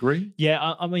think. Would you agree?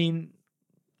 Yeah, I mean,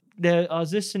 I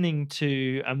was listening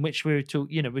to, and which we were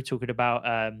talking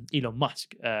about Elon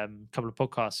Musk a couple of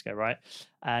podcasts ago, right?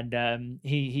 And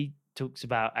he talks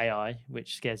about AI,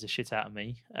 which scares the shit out of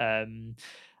me.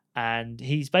 And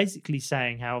he's basically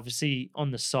saying how obviously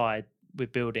on the side we're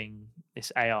building this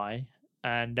AI,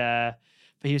 and but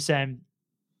he was saying,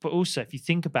 but also if you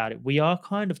think about it, we are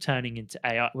kind of turning into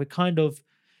AI.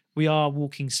 We are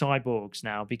walking cyborgs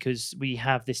now, because we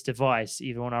have this device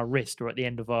either on our wrist or at the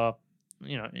end of our,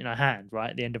 in our hand,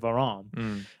 right at the end of our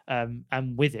arm,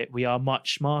 and with it we are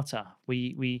much smarter.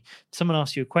 We someone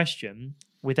asks you a question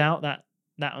without that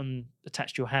on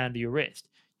attached to your hand or your wrist,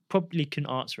 probably couldn't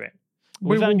answer it.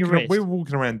 We were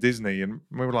walking around Disney and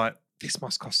we were like, this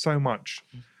must cost so much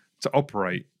to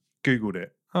operate. Googled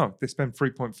it. Oh, they spend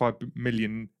 3.5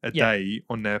 million a day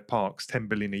on their parks, 10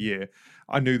 billion a year.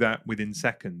 I knew that within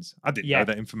seconds. I didn't know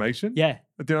that information. Yeah.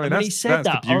 And when he said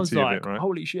that, I was like, it, right?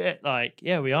 holy shit. Like,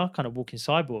 we are kind of walking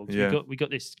cyborgs. Yeah. We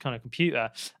got this kind of computer.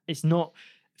 It's not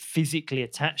physically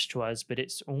attached to us, but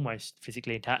it's almost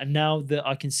physically attached. And now that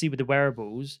I can see with the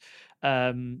wearables,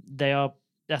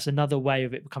 that's another way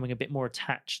of it becoming a bit more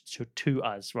attached to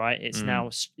us, right? It's now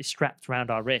it's strapped around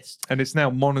our wrist, and it's now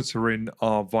monitoring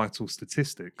our vital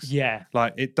statistics. Yeah,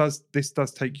 like this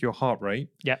does take your heart rate,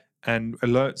 and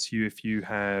alerts you if you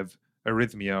have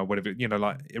arrhythmia or whatever,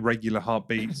 like irregular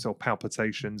heartbeats or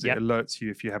palpitations. It alerts you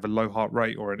if you have a low heart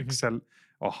rate or an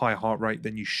or high heart rate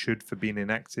than you should for being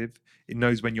inactive. It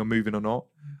knows when you're moving or not.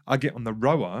 I get on the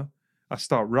rower, I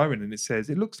start rowing, and it says,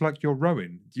 "It looks like you're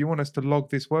rowing. Do you want us to log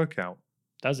this workout?"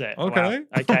 Does it? Okay. Wow.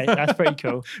 Okay, that's pretty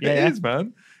cool. Yeah, it is,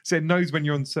 man. So it knows when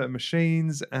you're on certain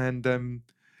machines, and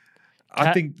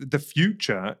I think the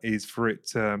future is for it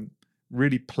to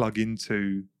really plug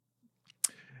into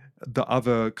the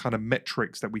other kind of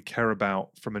metrics that we care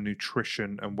about from a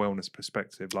nutrition and wellness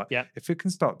perspective. Like, if it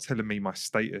can start telling me my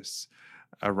status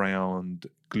around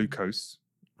glucose,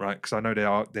 right? Because I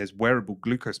know there's wearable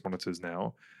glucose monitors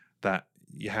now that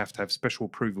you have to have special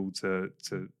approval to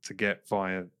get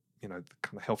via the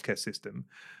kind of healthcare system,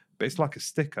 but it's like a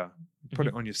sticker. You put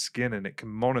it on your skin and it can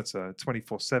monitor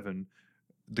 24/7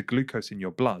 the glucose in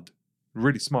your blood.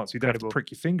 Really smart. So you don't have to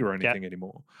prick your finger or anything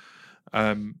anymore.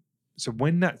 So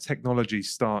when that technology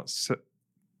starts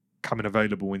coming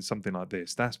available in something like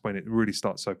this, that's when it really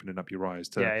starts opening up your eyes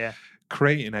to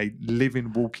creating a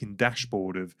living, walking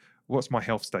dashboard of what's my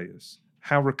health status,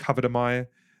 how recovered am I,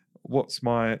 what's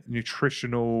my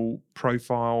nutritional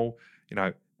profile,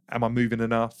 am I moving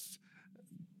enough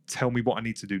tell me what I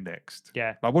need to do next.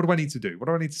 Yeah. Like, what do I need to do? What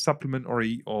do I need to supplement or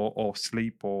eat or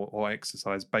sleep or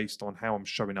exercise based on how I'm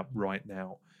showing up right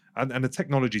now? And the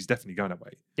technology is definitely going that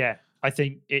way. Yeah. I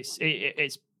think it's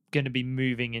going to be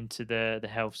moving into the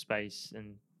health space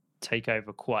and take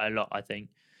over quite a lot. I think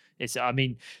I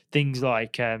mean, things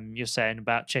like you're saying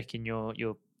about checking your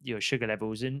sugar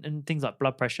levels and things like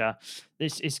blood pressure.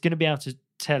 It's going to be able to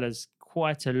tell us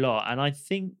quite a lot. And I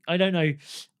think I don't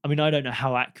know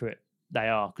how accurate they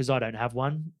are because I don't have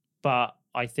one, but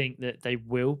I think that they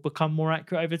will become more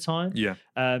accurate over time. Yeah.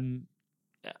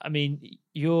 I mean,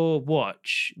 your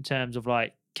watch in terms of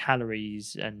like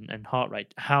calories and heart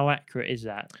rate, how accurate is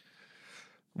that?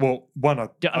 Well, one,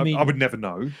 I would never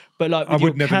know. But like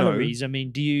with your calories, I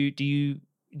mean, do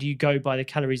you go by the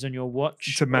calories on your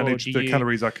watch to manage the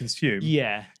calories I consume?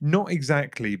 Yeah. Not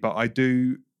exactly, but I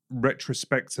do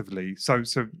retrospectively. So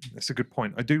that's a good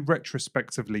point. I do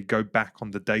retrospectively go back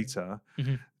on the data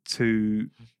to.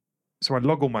 So I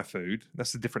log all my food.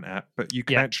 That's a different app, but you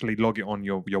can actually log it on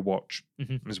your watch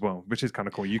as well, which is kind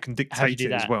of cool. You can dictate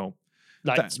it as well.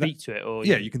 Like speak to it, or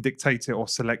you can dictate it or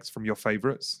select from your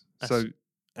favorites.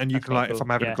 And you can, like, cool. if I'm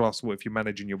having a glass of water, if you're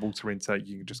managing your water intake,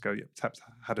 you can just go, tap,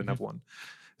 had another one.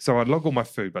 So I log all my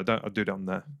food, but I do it on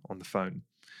the phone.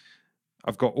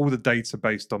 I've got all the data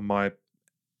based on my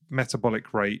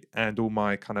metabolic rate and all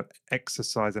my kind of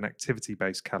exercise and activity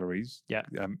based calories. Yeah.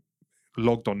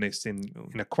 Logged on this in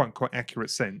a quite accurate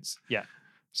sense. Yeah.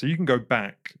 So you can go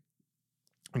back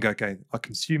and go, okay, I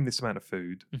consume this amount of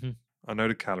food. I know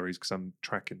the calories because I'm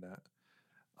tracking that.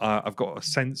 I've got a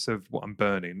sense of what I'm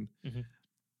burning.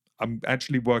 I'm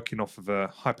actually working off of a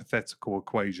hypothetical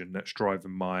equation that's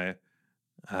driving my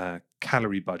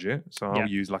calorie budget. So I'll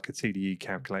use like a TDE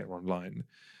calculator online.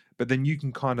 But then you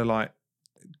can kind of like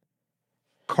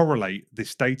correlate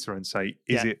this data and say,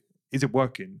 is it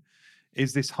working?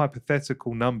 Is this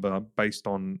hypothetical number based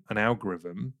on an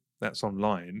algorithm that's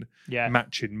online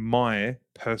matching my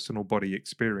personal body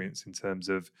experience in terms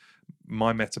of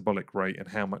my metabolic rate and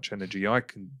how much energy I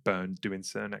can burn doing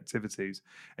certain activities?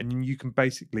 And you can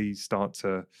basically start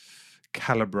to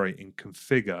calibrate and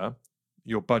configure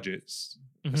your budgets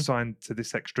assigned to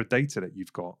this extra data that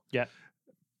you've got. Yeah.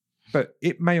 But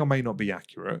it may or may not be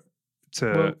accurate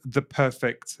to the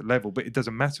perfect level, but it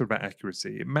doesn't matter about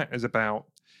accuracy. It matters about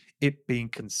it being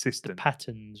consistent. The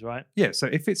patterns, right? Yeah. So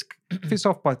if it's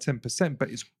off by 10%, but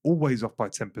it's always off by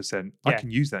 10%, I can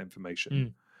use that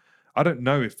information. I don't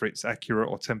know if it's accurate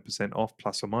or 10% off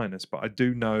plus or minus, but I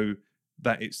do know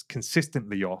that it's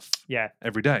consistently off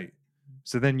every day.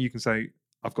 So then you can say,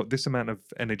 I've got this amount of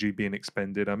energy being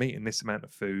expended. I'm eating this amount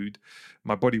of food.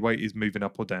 My body weight is moving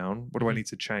up or down. What do I need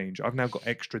to change? I've now got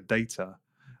extra data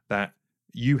that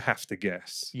you have to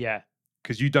guess. Yeah.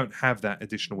 Because you don't have that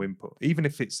additional input. Even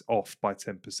if it's off by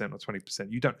 10% or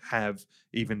 20%, you don't have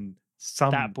even some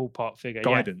that ballpark figure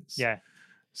guidance. Yeah.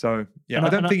 So I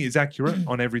don't think it's accurate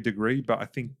on every degree, but I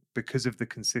think because of the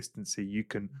consistency, you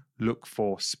can look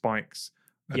for spikes,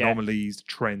 anomalies,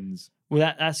 trends.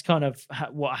 Well, that's kind of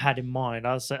what I had in mind.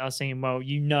 I was thinking, well,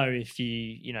 if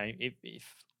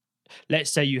if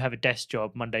let's say you have a desk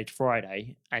job Monday to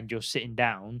Friday and you're sitting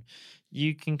down,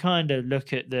 you can kind of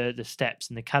look at the steps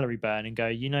and the calorie burn and go,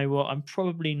 you know what, I'm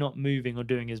probably not moving or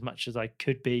doing as much as I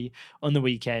could be on the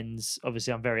weekends.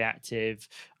 Obviously, I'm very active.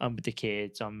 I'm with the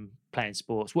kids. I'm playing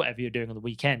sports, whatever you're doing on the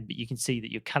weekend. But you can see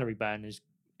that your calorie burn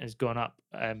has gone up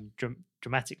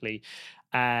dramatically,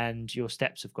 and your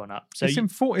steps have gone up. So it's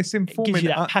informing. It gives you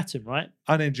that pattern, right?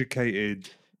 Uneducated.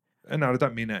 And I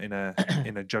don't mean that in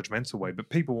a judgmental way, but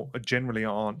people generally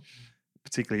aren't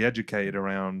particularly educated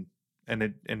around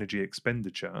energy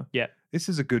expenditure. Yeah. This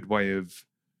is a good way of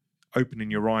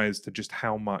opening your eyes to just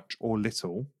how much or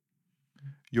little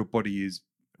your body is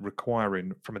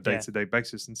requiring from a day-to-day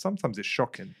basis. And sometimes it's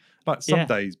shocking. Like some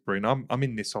days, Bryn, I'm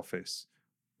in this office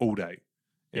all day.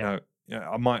 You know,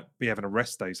 I might be having a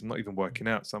rest day, so I'm not even working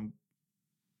out. So I'm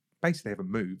basically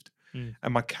haven't moved.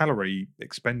 And my calorie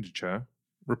expenditure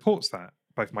reports that,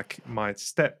 both my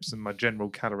steps and my general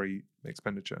calorie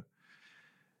expenditure.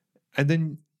 And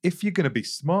then if you're going to be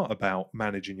smart about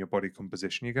managing your body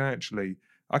composition, you go, actually,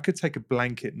 I could take a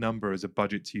blanket number as a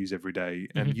budget to use every day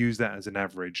and use that as an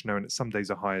average, knowing that some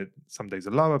days are higher, some days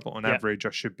are lower, but on average,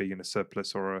 I should be in a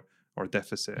surplus or a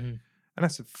deficit. And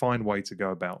that's a fine way to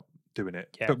go about doing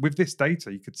it. But with this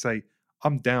data, you could say,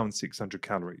 I'm down 600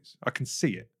 calories. I can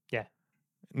see it. Yeah.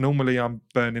 Normally, I'm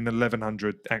burning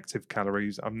 1,100 active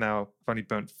calories. I've only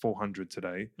burnt 400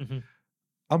 today.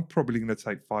 I'm probably going to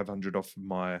take 500 off of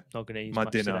my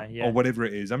dinner today, or whatever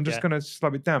it is. I'm just going to slow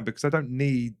it down because I don't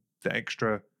need the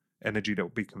extra energy that will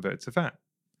be converted to fat.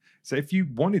 So if you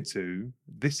wanted to,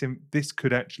 this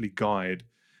could actually guide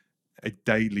a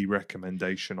daily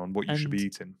recommendation on what you should be And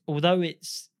eating. although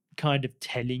it's kind of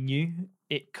telling you,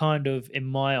 it kind of, in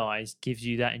my eyes, gives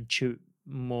you that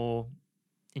more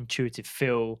intuitive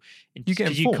feel. You get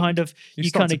 'cause informed. you kind of You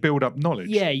start to build up knowledge.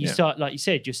 Yeah, you start, like you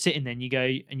said, you're sitting there and you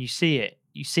go and you see it.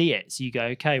 So you go,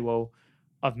 okay, well,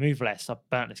 I've moved less, I've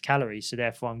burnt less calories, so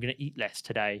therefore I'm going to eat less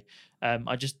today.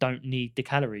 I just don't need the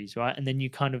calories, right? And then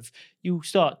you'll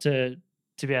start to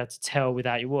be able to tell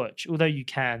without your watch. Although you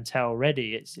can tell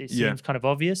already, it seems kind of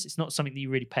obvious. It's not something that you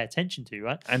really pay attention to,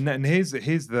 right? And then here's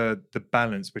the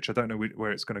balance, which I don't know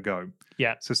where it's going to go.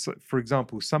 Yeah. So, for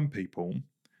example, some people,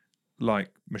 like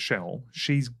Michelle,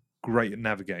 she's great at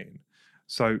navigating.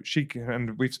 So she can,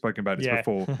 and we've spoken about this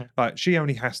before, like she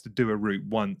only has to do a route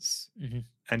once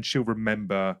and she'll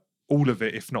remember all of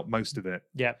it, if not most of it.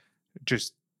 Yeah.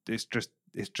 It's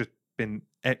just been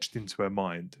etched into her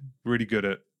mind. Really good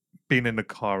at being in the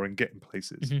car and getting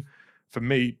places. For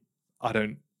me, I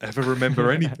don't ever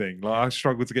remember anything. Like I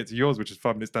struggle to get to yours, which is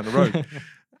 5 minutes down the road.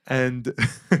 And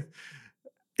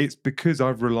it's because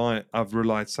I've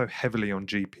relied so heavily on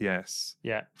GPS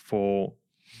for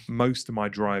most of my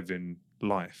driving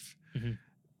life.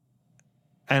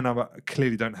 And I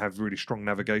clearly don't have really strong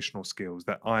navigational skills,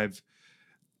 that I've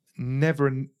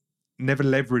never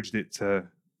leveraged it to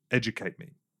educate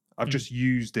me. I've just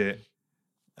used it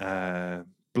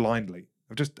blindly.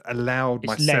 I've just allowed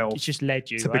myself it's just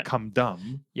led you to become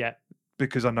dumb. Yeah.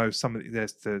 Because I know somebody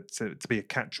there's to be a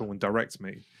catch-all and direct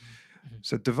me.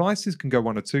 So devices can go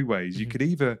one of two ways. You could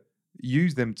either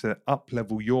use them to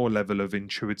up-level your level of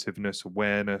intuitiveness,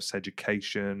 awareness,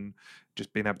 education,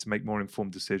 just being able to make more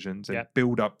informed decisions and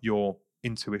build up your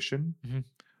intuition.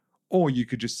 Or you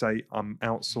could just say, I'm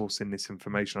outsourcing this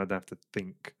information. I don't have to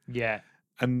think. Yeah.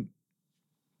 And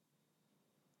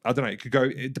I don't know,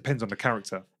 it depends on the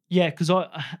character. Yeah, because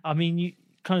I mean, you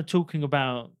kind of talking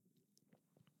about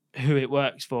who it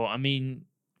works for. I mean,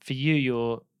 for you,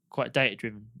 you're quite data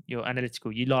driven. You're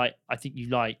analytical.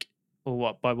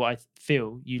 By what I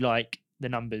feel, you like the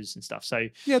numbers and stuff. So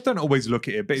yeah, don't always look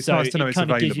at it, but it's nice to know it's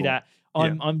available. Gives you that.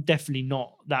 I'm definitely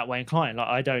not that way inclined. Like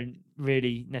I don't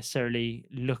really necessarily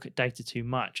look at data too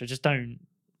much.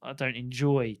 I don't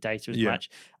enjoy data as much,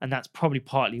 and that's probably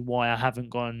partly why I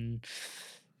haven't gone.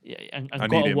 And I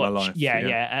got need to it watch. in my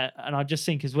life. And I just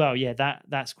think as well,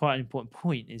 that's quite an important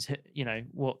point. Is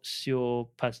what's your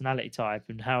personality type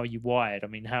and how are you wired? I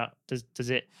mean, how does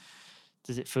it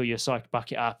fill your psyche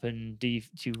bucket up, and do you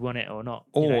want it or not?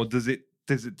 Or does it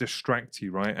distract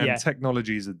you, right? And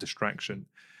technology is a distraction.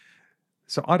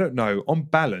 So I don't know. On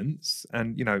balance,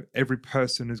 and every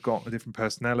person has got a different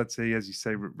personality, as you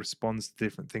say, responds to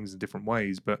different things in different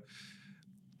ways. But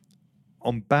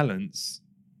on balance,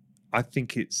 I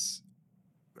think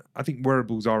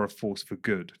wearables are a force for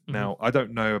good. Now, I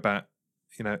don't know about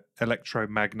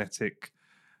electromagnetic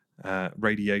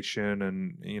radiation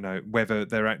and whether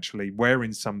they're actually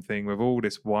wearing something with all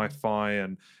this Wi-Fi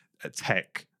and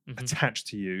tech attached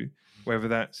to you, whether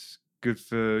that's good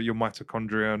for your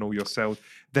mitochondria and all your cells.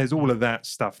 There's all of that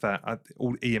stuff,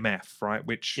 all EMF, right?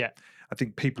 Which I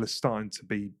think people are starting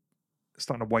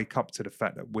to wake up to the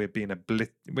fact that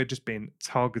we're just being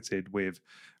targeted with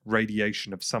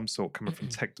radiation of some sort coming from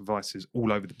tech devices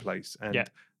all over the place, and it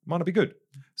might not be good.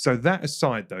 So that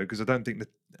aside, though, because I don't think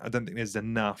there's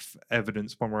enough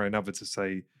evidence one way or another to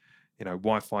say,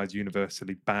 Wi-Fi is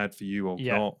universally bad for you or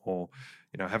not, or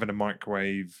having a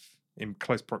microwave in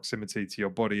close proximity to your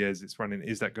body as it's running,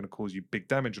 is that going to cause you big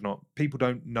damage or not? People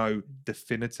don't know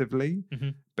definitively,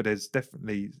 but there's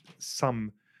definitely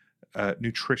some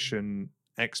nutrition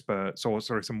experts, or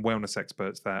some wellness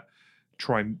experts that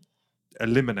try and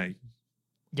eliminate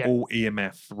all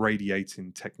EMF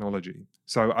radiating technology.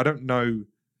 So I don't know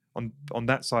on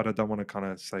that side. I don't want to kind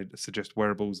of suggest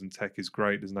wearables and tech is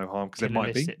great. There's no harm, because it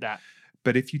might be.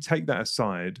 But if you take that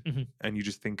aside and you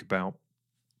just think about,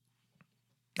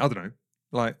 I don't know,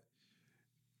 like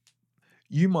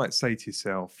you might say to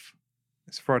yourself,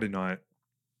 it's Friday night,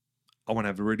 I want to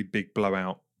have a really big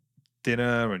blowout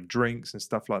dinner and drinks and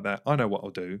stuff like that. I know what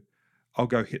I'll do. I'll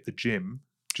go hit the gym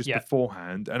just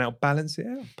beforehand and I'll balance it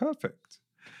out. Perfect.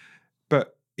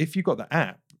 But if you've got the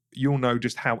app, you'll know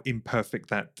just how imperfect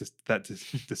that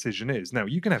decision is. Now,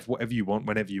 you can have whatever you want,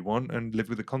 whenever you want, and live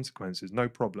with the consequences, no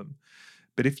problem.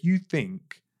 But if you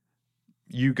think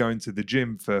you going to the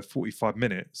gym for 45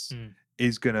 minutes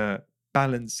is going to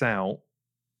balance out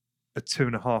a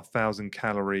 2,500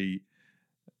 calorie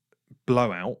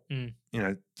blowout,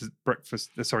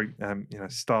 breakfast,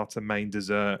 starter, main,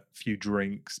 dessert, few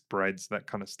drinks, breads, that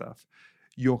kind of stuff,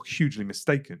 you're hugely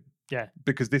mistaken. Yeah.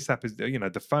 Because this app is,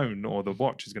 the phone or the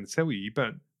watch is going to tell you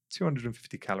burnt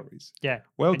 250 calories. Yeah.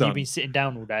 Well and done. You've been sitting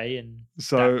down all day, and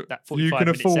So that you can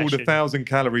 45-minute afford session, 1,000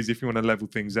 calories if you want to level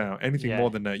things out. Anything Yeah. more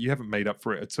than that, you haven't made up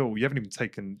for it at all. You haven't even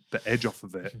taken the edge off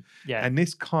of it. Yeah. And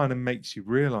this kind of makes you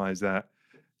realize that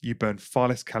you burn far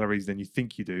less calories than you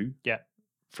think you do Yeah.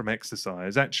 from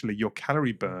exercise. Actually, your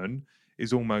calorie burn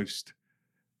is almost,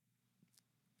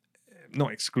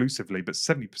 not exclusively, but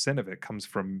 70% of it comes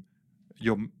from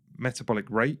your metabolic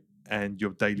rate and your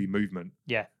daily movement.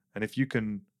 Yeah. And if you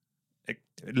can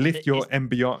lift your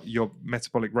MBR, your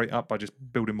metabolic rate up by just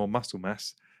building more muscle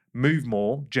mass, move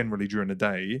more generally during the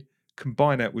day,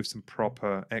 combine that with some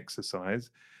proper exercise,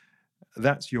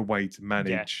 that's your way to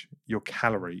manage your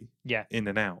calorie in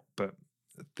and out. But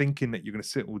thinking that you're going to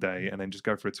sit all day and then just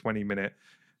go for a 20-minute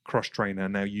cross trainer,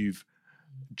 now you've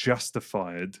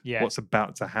justified what's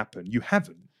about to happen. You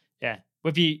haven't. Yeah.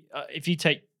 Well, if you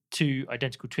take two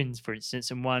identical twins, for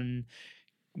instance, and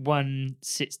one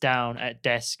sits down at a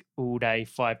desk all day,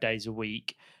 5 days a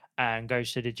week, and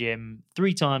goes to the gym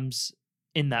 3 times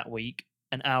in that week,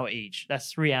 an hour each.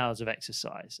 That's 3 hours of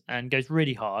exercise, and goes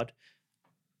really hard,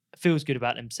 feels good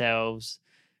about themselves,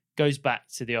 goes back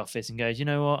to the office and goes, you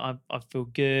know what, I feel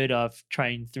good. I've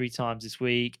trained 3 times this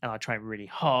week and I train really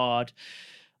hard.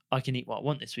 I can eat what I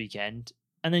want this weekend.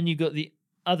 And then you've got the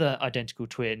other identical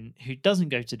twin who doesn't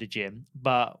go to the gym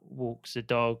but walks the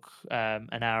dog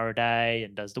an hour a day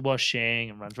and does the washing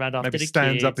and runs around after Maybe the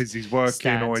stands kids, up as he's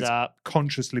working, or is up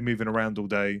consciously moving around all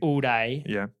day.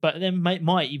 Yeah. But then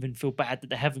might even feel bad that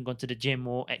they haven't gone to the gym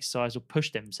or exercise or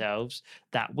pushed themselves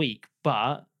that week.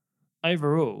 But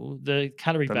overall, the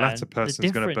calorie burn, the latter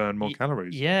person's going to burn more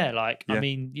calories. Yeah, I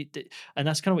mean, and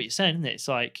that's kind of what you're saying, isn't it? It's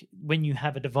like when you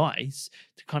have a device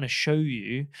to kind of show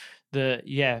you that,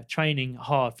 training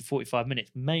hard for 45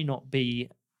 minutes may not be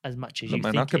as much as you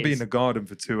think. I could be in the garden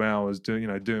for 2 hours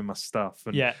doing my stuff,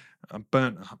 and I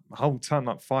burnt a whole ton,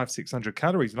 like 500-600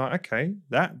 calories. Like, okay,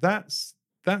 that's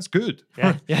good.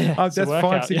 That's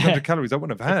 500-600 calories I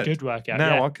wouldn't have had. A good workout.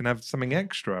 Now I can have something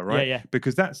extra, right?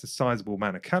 Because that's a sizable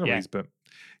amount of calories. But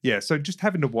so just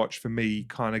having to watch for me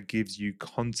kind of gives you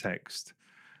context,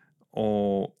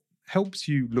 or helps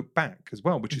you look back as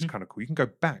well, which is kind of cool. You can go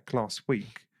back last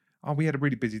week. Oh, we had a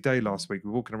really busy day last week.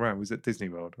 We were walking around. We was at Disney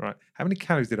World, right? How many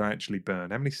calories did I actually burn?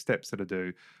 How many steps did I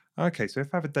do? Okay, so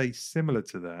if I have a day similar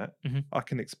to that, I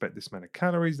can expect this amount of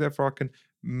calories. Therefore, I can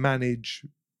manage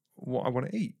what I want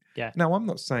to eat. Yeah. Now, I'm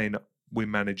not saying we're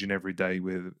managing every day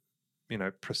with,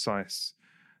 precise,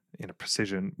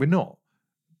 precision. We're not.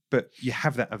 But you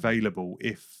have that available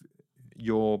if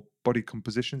your body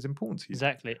composition is important to you.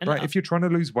 Exactly. And right? If you're trying to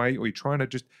lose weight, or you're trying to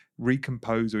just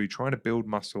recompose, or you're trying to build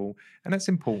muscle, and that's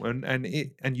important,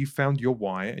 and you found your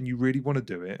why and you really want to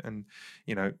do it, and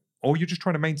or you're just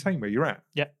trying to maintain where you're at.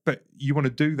 Yeah. But you want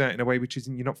to do that in a way which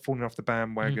isn't, you're not falling off the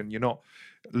bandwagon, you're not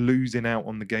losing out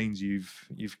on the gains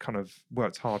you've kind of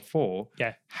worked hard for.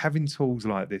 Yeah. Having tools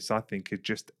like this, I think, it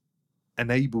just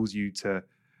enables you to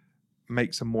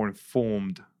make some more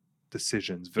informed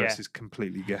decisions versus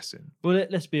completely guessing. Well,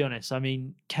 let's be honest. I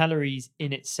mean, calories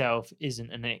in itself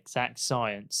isn't an exact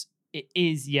science. It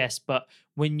is, yes, but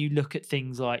when you look at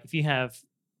things like, if you have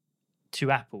 2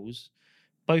 apples,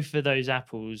 both of those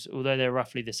apples, although they're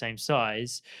roughly the same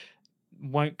size,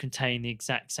 won't contain the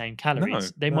exact same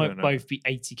calories. They might both be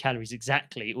 80 calories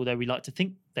exactly, although we like to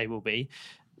think they will be.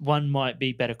 One might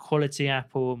be better quality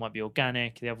apple, might be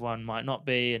organic. The other one might not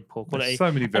be, and poor quality. There's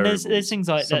so many variables. And there's things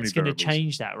like that's going to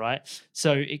change that, right?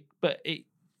 So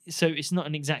it's not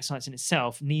an exact science in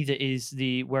itself. Neither is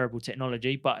the wearable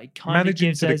technology, but it kind managing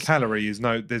of gives to us, the calorie is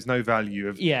there's no value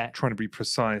of trying to be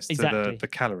precise to the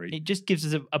calorie. It just gives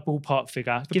us a ballpark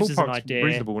figure, gives us an idea,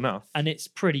 reasonable enough, and it's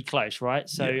pretty close, right?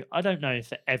 So I don't know if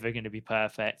they're ever going to be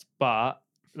perfect, but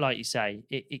like you say,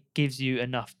 it gives you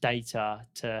enough data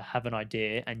to have an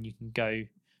idea, and you can go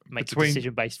make a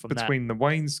decision based from that. Between the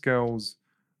weighing scales,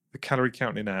 the calorie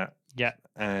counting app,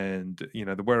 and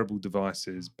the wearable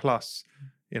devices, plus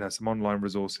some online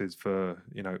resources for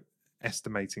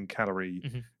estimating calorie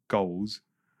goals.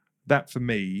 That, for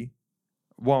me,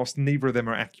 whilst neither of them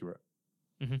are accurate,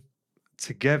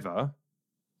 together,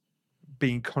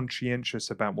 being conscientious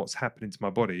about what's happening to my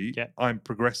body, I'm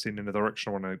progressing in the direction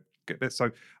I want to get there. So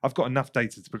I've got enough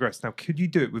data to progress. Now, could you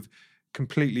do it with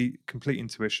complete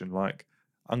intuition? Like,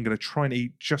 I'm going to try and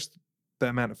eat just the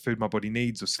amount of food my body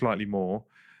needs, or slightly more,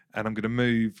 and I'm going to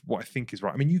move what I think is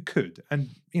right. I mean, you could, and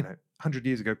 100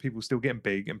 years ago, people were still getting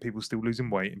big, and people were still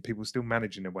losing weight, and people were still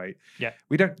managing their weight. Yeah,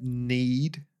 we don't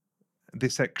need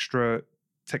this extra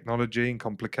technology and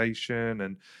complication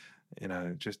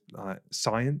and just like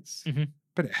science,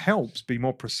 but it helps be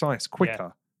more precise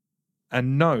quicker.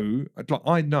 and know, like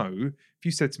I know, if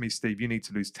you said to me, Steve, you need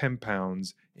to lose 10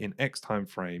 pounds in X time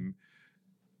frame,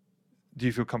 do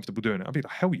you feel comfortable doing it? I'd be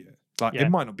like, hell yeah. Like, Yeah. it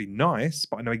might not be nice,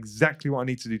 but I know exactly what I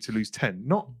need to do to lose 10,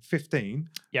 not 15,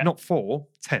 Yeah. not 4,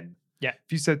 10. Yeah.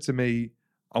 If you said to me,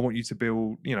 I want you to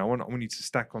build, you know, I want you to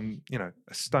stack on, you know,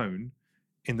 a stone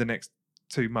in the next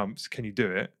 2 months, can you do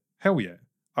it? Hell yeah.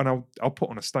 And I'll put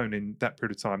on a stone in that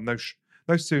period of time. No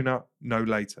sooner, no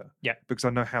later. Yeah. Because I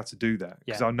know how to do that.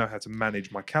 Because I know how to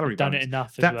manage my calorie You've done balance. it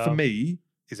enough as That well. for me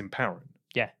is empowering.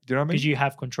 Yeah. Do you know what I mean? Because you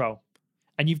have control.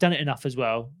 And you've done it enough as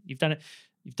well. You've done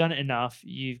it enough.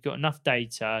 You've got enough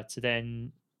data to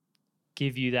then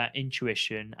give you that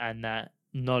intuition and that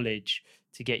knowledge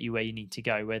to get you where you need to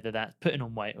go, whether that's putting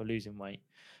on weight or losing weight.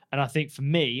 And I think for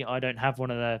me, I don't have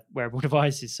one of the wearable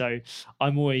devices, so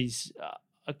I'm always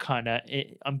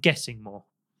I'm guessing more.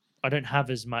 I don't have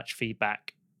as much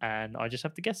feedback, and I just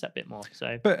have to guess that bit more.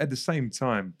 So, but at the same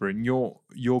time, Bryn,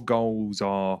 your goals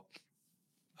are,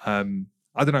 I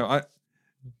don't know,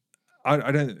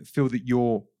 I don't feel that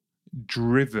you're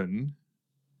driven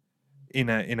in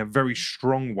a very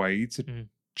strong way to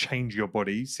change your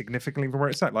body significantly from where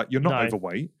it's at. Like, you're not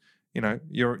overweight, you know,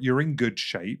 you're in good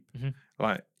shape.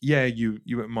 Like, yeah, you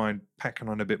wouldn't mind packing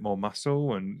on a bit more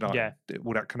muscle and like,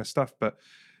 all that kind of stuff, but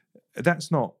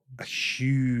that's not a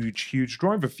huge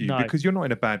driver for you because you're not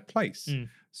in a bad place.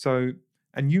 So,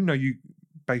 and you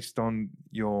based on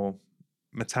your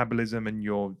metabolism and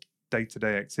your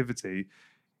day-to-day activity,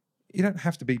 you don't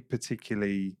have to be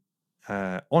particularly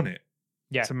on it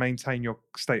to maintain your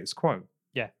status quo.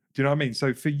 Yeah. Do you know what I mean?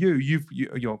 So for you,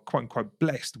 you're quote unquote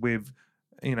blessed with,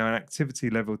 you know, an activity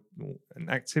level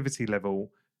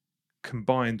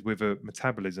combined with a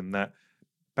metabolism that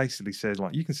basically says,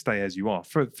 like, you can stay as you are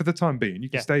for the time being. You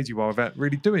can stay as you are without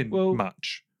really doing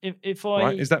much. If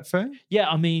right? Is that fair? Yeah,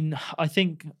 I mean, I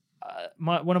think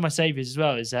one of my saviors as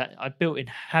well is that I built in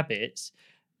habits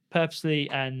purposely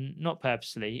and not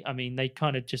purposely. I mean, they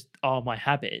kind of just are my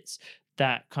habits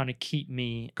that kind of keep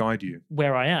me, guide you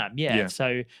where I am. Yeah.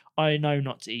 So I know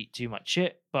not to eat too much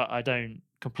shit, but I don't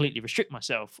completely restrict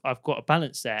myself. I've got a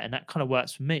balance there, and that kind of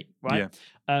works for me, right?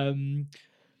 Yeah.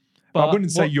 But I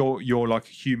wouldn't say you're like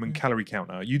a human calorie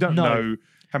counter. You don't know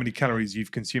how many calories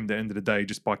you've consumed at the end of the day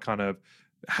just by kind of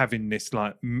having this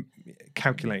like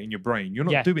calculating your brain. You're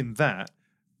not doing that,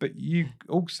 but you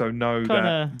also know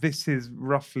that this is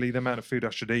roughly the amount of food I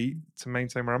should eat to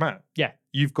maintain where I'm at. Yeah.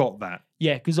 You've got that.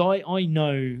 Yeah, because I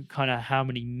know kind of how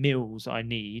many meals I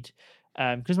need.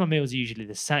 Because my meals are usually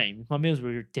the same. If my meals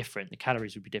were different, the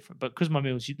calories would be different. But because my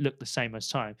meals look the same as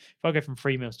time, if I go from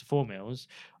 3 meals to 4 meals,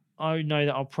 I know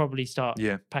that I'll probably start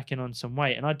packing on some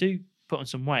weight. And I do put on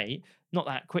some weight, not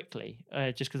that quickly,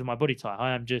 just because of my body type.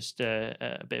 I am just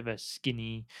a bit of a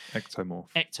skinny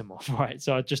ectomorph, right?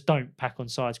 So I just don't pack on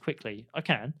size quickly. I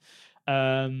can,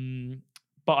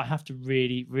 but I have to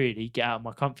really, really get out of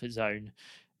my comfort zone,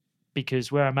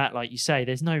 because where I'm at, like you say,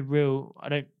 there's no real, I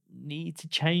don't need to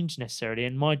change necessarily,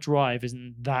 and my drive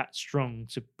isn't that strong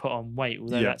to put on weight,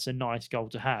 although that's a nice goal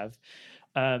to have.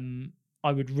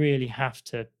 I would really have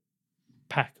to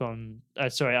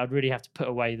I'd really have to put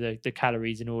away the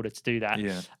calories in order to do that.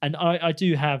 Yeah. And I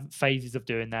do have phases of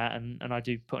doing that, and I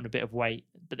do put on a bit of weight,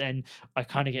 but then I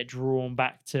kind of get drawn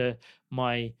back to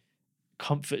my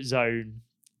comfort zone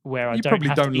where I don't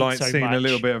have to eat like so seeing much. A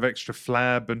little bit of extra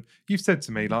flab. And you've said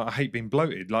to me, like, I hate being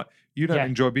bloated. Like, you don't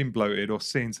enjoy being bloated or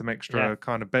seeing some extra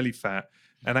kind of belly fat.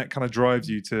 And that kind of drives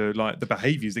you to like the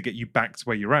behaviors that get you back to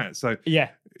where you're at. So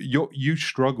you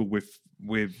struggle with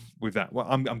that. Well,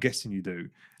 I'm guessing you do.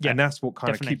 And that's what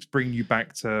kind of keeps bringing you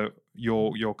back to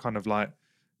your kind of like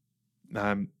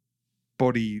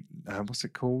body, what's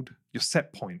it called? Your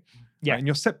set point. Yeah. Right? And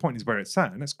your set point is where it's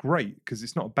at. And that's great, because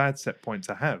it's not a bad set point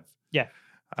to have. Yeah.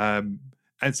 And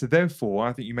so therefore,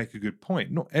 I think you make a good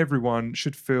point. Not everyone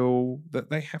should feel that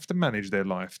they have to manage their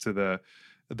life to the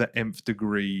nth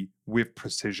degree with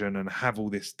precision and have all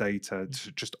this data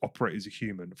to just operate as a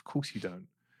human. Of course you don't.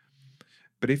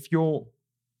 But if your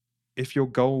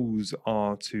goals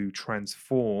are to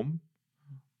transform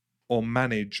or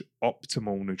manage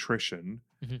optimal nutrition,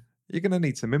 you're going to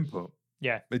need some input.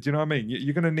 Yeah. Do you know what I mean?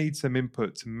 You're going to need some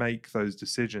input to make those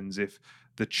decisions if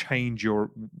the change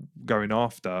you're going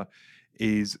after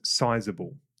is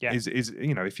sizable. Yeah. Is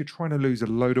you know, if you're trying to lose a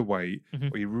load of weight,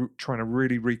 or you're trying to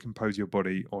really recompose your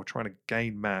body, or trying to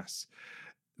gain mass,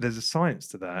 there's a science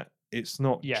to that. It's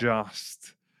not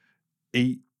just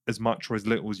eat as much or as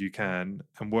little as you can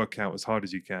and work out as hard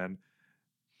as you can.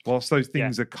 Whilst those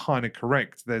things are kind of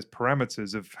correct, there's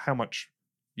parameters of how much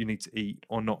you need to eat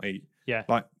or not eat. Yeah.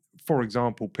 Like, for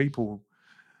example,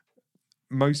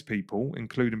 most people,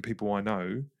 including people I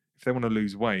know, if they want to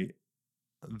lose weight,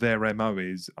 their MO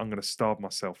is, I'm going to starve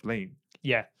myself lean.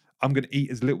 Yeah. I'm going to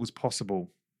eat as little as possible,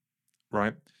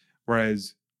 right?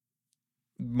 Whereas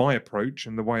my approach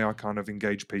and the way I kind of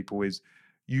engage people is,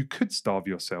 you could starve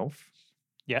yourself.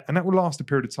 Yeah. And that will last a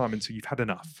period of time until you've had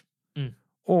enough.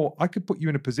 Or I could put you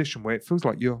in a position where it feels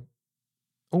like you're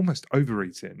almost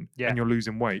overeating and you're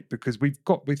losing weight, because we've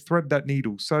thread that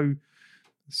needle so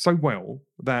well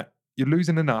that you're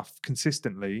losing enough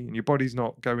consistently and your body's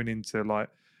not going into like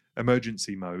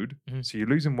emergency mode. So you're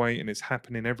losing weight and it's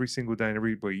happening every single day and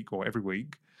every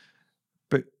week,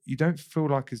 but you don't feel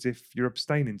like as if you're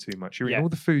abstaining too much. You're eating all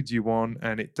the foods you want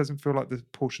and it doesn't feel like the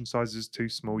portion size is too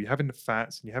small. You're having the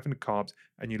fats and you're having the carbs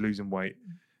and you're losing weight,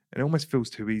 and it almost feels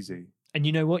too easy. And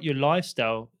you know what? Your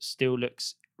lifestyle still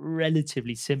looks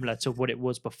relatively similar to what it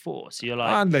was before. So you're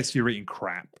like, unless you're eating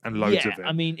crap and loads of it.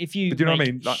 I mean, if you do you know make what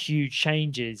I mean? Like, huge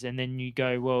changes and then you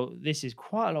go, well, this is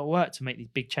quite a lot of work to make these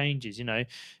big changes. You know,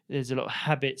 there's a lot of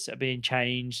habits that are being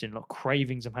changed and a lot of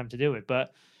cravings I'm having to deal with.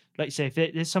 But like you say, if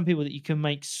there's some people that you can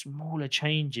make smaller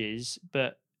changes,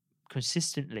 but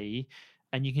consistently,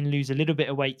 and you can lose a little bit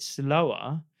of weight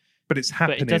slower. But it's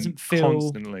happening but it doesn't feel,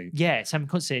 constantly. Yeah, it's happening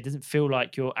constantly. It doesn't feel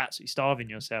like you're absolutely starving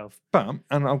yourself. But,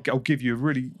 and I'll give you a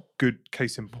really good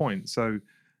case in point. So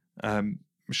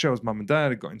Michelle's mum and dad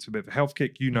had got into a bit of a health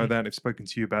kick. You know that. They've spoken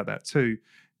to you about that too.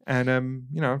 And,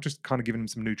 I've just kind of given them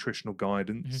some nutritional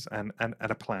guidance and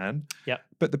a plan. Yeah.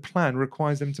 But the plan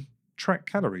requires them to track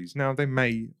calories. Now, they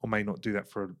may or may not do that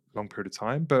for a long period of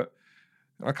time, but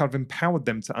I kind of empowered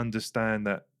them to understand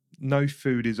that no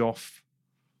food is off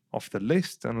the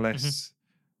list unless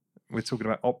we're talking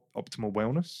about optimal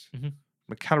wellness. From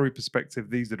a calorie perspective,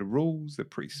 these are the rules. They're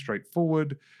pretty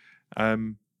straightforward. I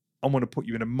want to put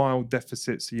you in a mild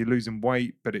deficit so you're losing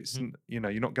weight, but it's you're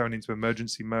not going into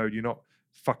emergency mode. You're not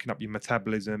fucking up your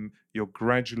metabolism. You're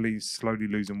gradually, slowly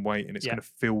losing weight, and it's going to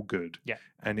feel good. Yeah.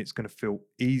 And it's going to feel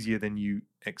easier than you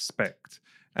expect.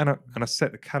 And I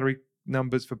set the calorie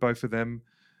numbers for both of them,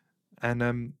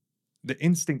 and the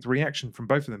instinct reaction from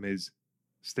both of them is,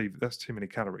 Steve, that's too many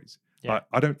calories. Yeah. Like,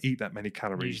 I don't eat that many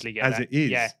calories as it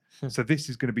is. Yeah. So this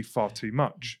is going to be far too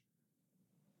much.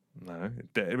 No,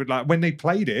 like when they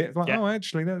played it, it's like, oh,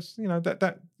 actually, that's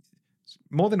that's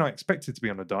more than I expected to be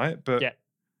on a diet, but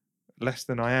less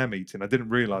than I am eating. I didn't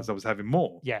realize I was having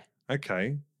more. Yeah.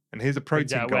 Okay. And here's a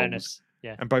protein goals.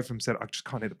 Yeah. And both of them said, I just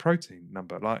can't hit the protein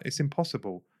number. Like, it's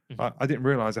impossible. I didn't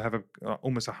realize I have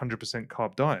almost 100%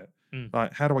 carb diet.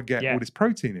 Like, how do I get all this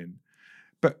protein in?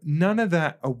 But none of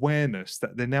that awareness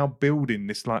that they're now building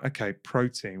this, like, okay,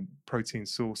 protein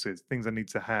sources, things I need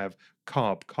to have,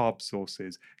 carb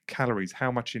sources, calories,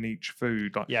 how much in each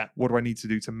food, like, what do I need to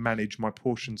do to manage my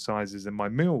portion sizes and my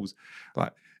meals?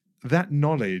 Like, that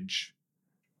knowledge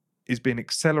is being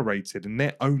accelerated and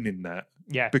they're owning that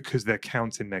because they're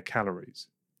counting their calories.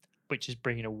 Which is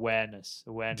bringing awareness.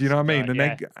 Do you know what I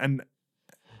mean? And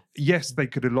yes, they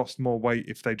could have lost more weight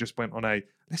if they just went on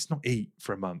let's not eat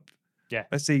for a month. Yeah.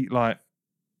 Let's eat like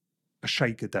a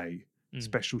shake a day,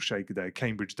 special shake a day,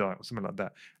 Cambridge diet or something like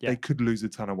that. Yeah. They could lose a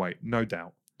ton of weight, no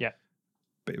doubt. Yeah.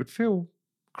 But it would feel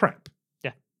crap.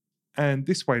 Yeah. And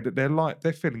this way that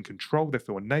they're feeling control, they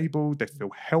feel enabled, they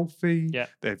feel healthy,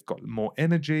 they've got more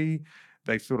energy,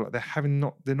 they feel like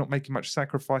they're not making much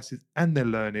sacrifices, and they're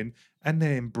learning and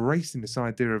they're embracing this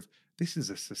idea of, this is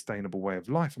a sustainable way of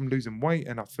life. I'm losing weight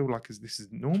and I feel like this is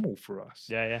normal for us.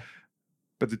 Yeah, yeah.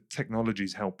 But the technology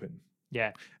is helping.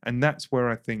 Yeah. And that's where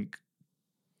I think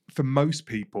for most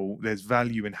people, there's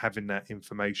value in having that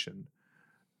information.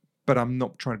 But I'm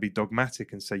not trying to be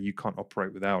dogmatic and say you can't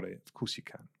operate without it. Of course you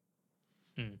can.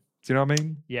 Do you know what I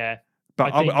mean? Yeah.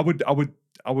 But I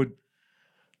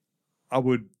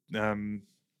would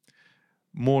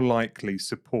more likely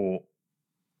support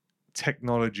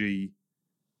technology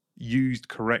used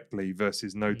correctly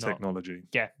versus no technology.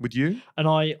 Yeah. Would you? And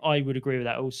I would agree with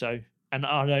that also. And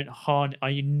I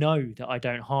know that I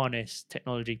don't harness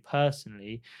technology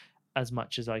personally as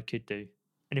much as I could do.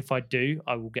 And if I do,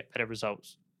 I will get better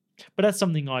results. But that's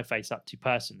something I face up to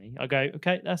personally. I go,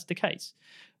 okay, that's the case.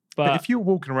 But if you're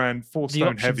walking around 4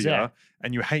 stone heavier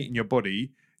and you're hating your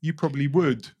body, you probably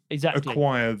would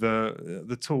acquire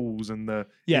the tools and the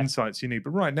insights you need.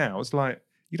 But right now, it's like,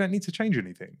 you don't need to change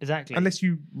anything. Exactly. Unless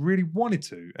you really wanted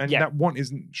to. And that want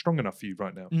isn't strong enough for you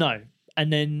right now. No.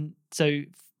 And then, so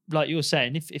like you're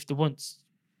saying, if the want's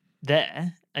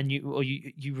there and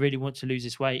you really want to lose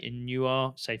this weight and you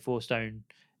are, say, 4 stone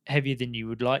heavier than you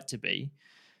would like to be,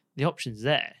 the option's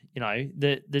there.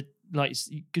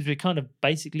 Because we're kind of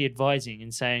basically advising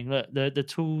and saying, look, the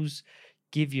tools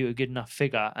give you a good enough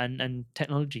figure, and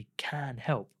technology can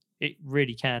help. It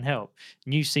really can help.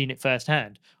 And you've seen it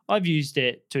firsthand. I've used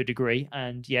it to a degree,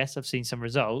 and yes, I've seen some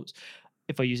results.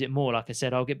 If I use it more, like I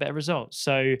said, I'll get better results.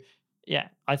 So, yeah,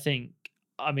 I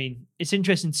mean, it's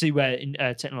interesting to see where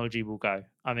technology will go.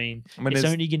 I mean, it's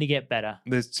only going to get better.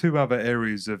 There's two other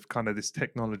areas of kind of this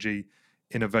technology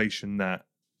innovation that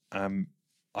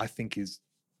I think is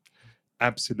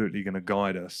absolutely going to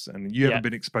guide us. And you haven't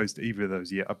been exposed to either of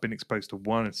those yet. I've been exposed to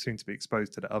one and soon to be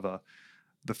exposed to the other.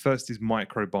 The first is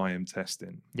microbiome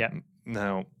testing. Yeah.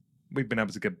 Now, we've been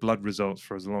able to get blood results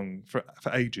for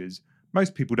ages.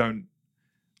 Most people don't,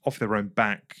 off their own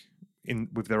back,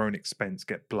 with their own expense,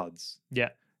 get bloods. Yeah.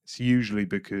 It's usually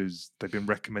because they've been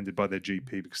recommended by their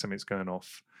GP because something's going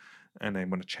off and they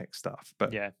want to check stuff.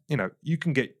 But, you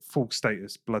can get full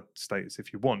blood status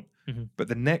if you want. Mm-hmm. But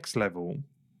the next level,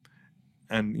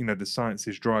 and, the science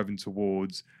is driving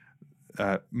towards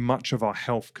much of our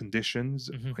health conditions,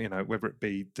 mm-hmm. Whether it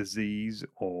be disease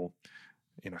or,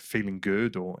 feeling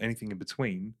good or anything in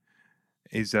between,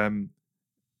 is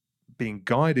being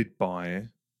guided by,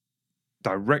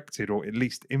 directed, or at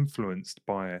least influenced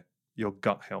by your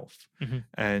gut health. Mm-hmm.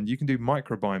 And you can do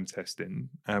microbiome testing,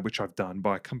 which I've done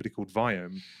by a company called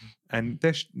Viome. And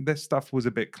their stuff was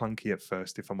a bit clunky at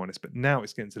first, if I'm honest, but now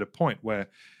it's getting to the point where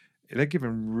they're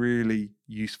giving really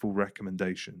useful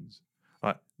recommendations.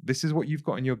 Like, this is what you've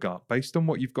got in your gut. Based on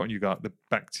what you've got in your gut, the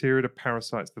bacteria, the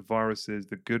parasites, the viruses,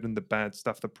 the good and the bad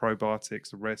stuff, the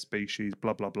probiotics, the rare species,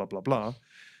 blah, blah, blah, blah, blah.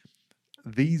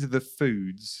 These are the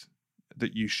foods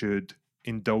that you should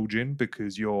indulge in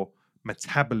because your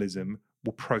metabolism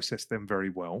will process them very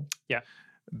well. Yeah.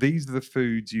 These are the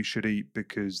foods you should eat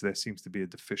because there seems to be a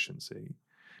deficiency.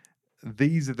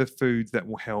 These are the foods that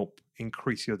will help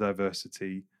increase your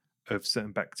diversity of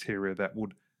certain bacteria that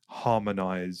would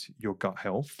harmonize your gut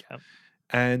health. Yep.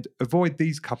 And avoid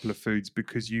these couple of foods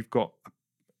because you've got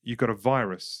a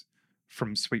virus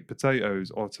from sweet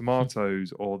potatoes or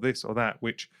tomatoes or this or that,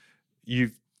 which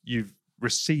you've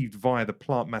received via the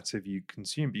plant matter you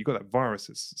consume, but you've got that virus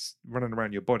that's running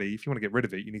around your body. If you want to get rid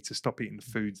of it, you need to stop eating the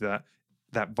foods that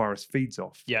virus feeds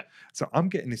off. Yeah. So I'm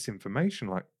getting this information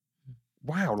like,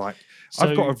 wow,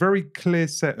 I've got a very clear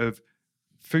set of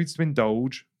foods to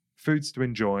indulge, foods to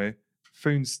enjoy,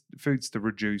 foods to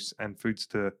reduce, and foods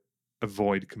to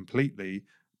avoid completely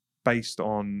based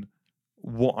on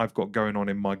what I've got going on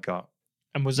in my gut.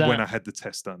 And was that when I had the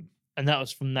test done? And that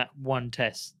was from that one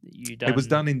test that you done? It was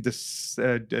done in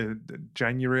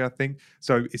January, I think.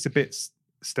 So it's a bit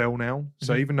stale now.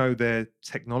 So even though their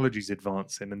technology's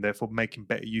advancing and therefore making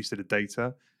better use of the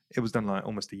data, it was done like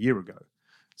almost a year ago.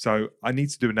 So I need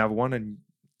to do another one, and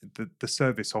the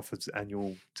service offers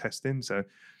annual testing. So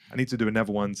I need to do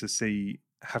another one to see,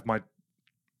 have my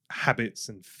habits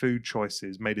and food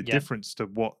choices made a difference to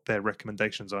what their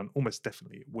recommendations are, and almost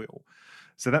definitely it will.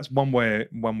 So that's one way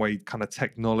kind of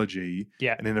technology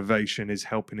and innovation is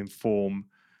helping inform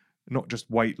not just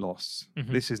weight loss.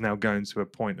 This is now going to a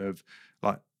point of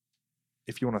like,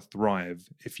 if you want to thrive,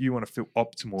 if you want to feel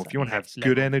optimal, if you want to have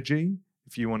good energy,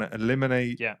 if you want to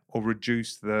eliminate or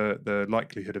reduce the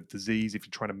likelihood of disease, if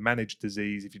you're trying to manage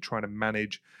disease, if you're trying to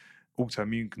manage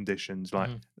autoimmune conditions,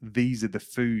 like these are the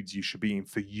foods you should be eating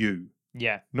for you.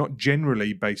 Yeah. Not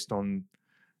generally based on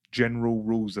general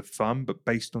rules of thumb, but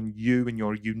based on you and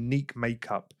your unique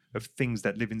makeup of things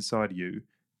that live inside you.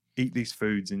 Eat these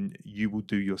foods and you will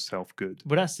do yourself good.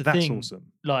 Well, that's thing.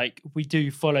 Awesome. Like, we do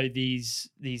follow these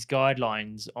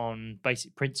guidelines on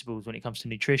basic principles when it comes to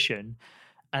nutrition.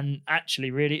 And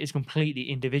actually, really, it's completely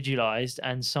individualized,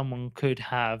 and someone could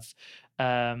have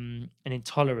an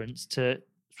intolerance to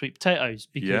sweet potatoes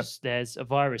because there's a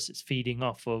virus that's feeding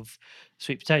off of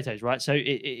sweet potatoes, right? So it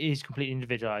is completely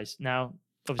individualized. Now,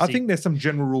 obviously, I think there's some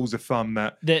general rules of thumb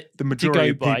that the majority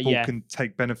of people can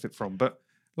take benefit from. But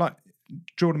like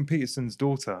Jordan Peterson's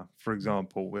daughter, for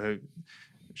example,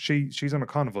 she's on a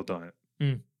carnivore diet.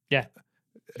 Yeah.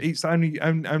 Eats only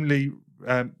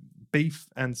beef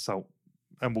and salt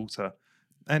and water.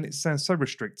 And it sounds so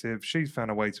restrictive. She's found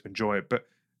a way to enjoy it. But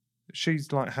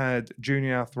she's like had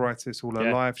junior arthritis all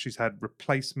her life. She's had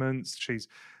replacements.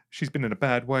 She's been in a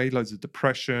bad way, loads of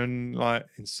depression, like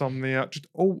insomnia,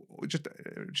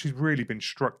 she's really been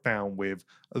struck down with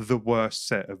the worst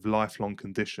set of lifelong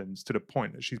conditions to the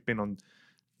point that she's been on,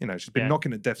 she's been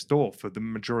knocking at death's door for the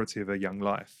majority of her young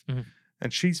life.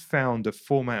 And she's found a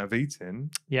format of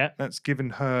eating that's given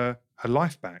her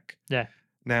life back. Yeah.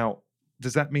 Now,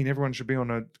 does that mean everyone should be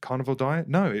on a carnivore diet?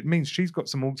 No, it means she's got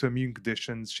some autoimmune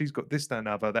conditions. She's got this, that, and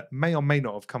other that may or may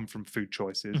not have come from food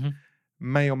choices,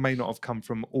 may or may not have come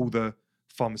from all the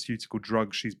pharmaceutical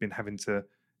drugs she's been having to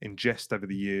ingest over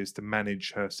the years to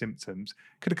manage her symptoms.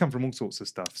 Could have come from all sorts of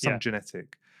stuff, some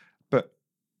genetic. but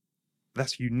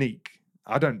that's unique.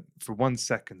 I don't for 1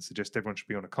 second suggest everyone should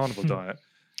be on a carnivore diet,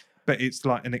 but it's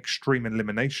like an extreme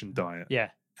elimination diet. Yeah.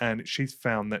 And she's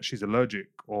found that she's allergic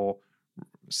or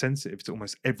sensitive to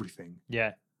almost everything.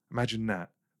 Yeah. Imagine that.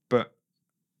 But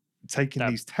taking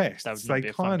these tests, they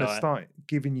kind of start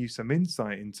giving you some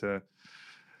insight into,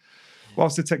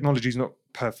 whilst the technology is not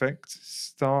perfect,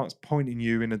 starts pointing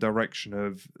you in a direction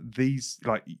of these,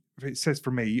 like it says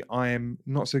for me, I am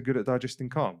not so good at digesting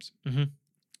carbs. Mm-hmm.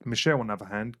 Michelle, on the other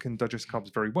hand, can digest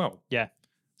carbs very well. Yeah.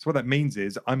 So what that means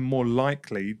is I'm more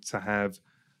likely to have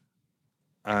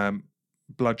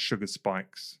blood sugar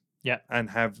spikes. Yeah. And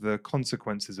have the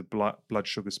consequences of blood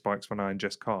sugar spikes when I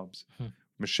ingest carbs. Mm-hmm.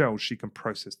 Michelle, she can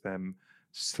process them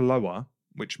slower,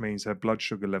 which means her blood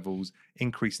sugar levels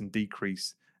increase and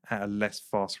decrease at a less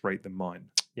fast rate than mine.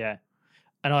 Yeah.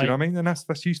 And do you know what I mean? And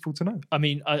that's useful to know. I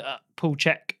mean, Paul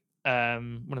Chek,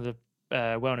 one of the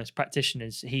wellness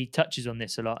practitioners, he touches on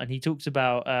this a lot, and he talks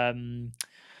about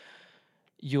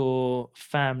your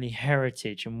family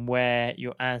heritage and where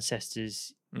your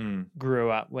ancestors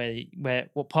grew up,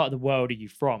 what part of the world are you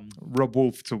from? Rob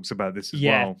Wolf talks about this as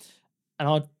well.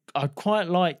 And I'd quite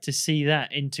like to see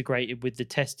that integrated with the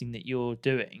testing that you're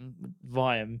doing,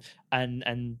 Viome,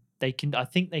 and I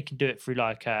think they can do it through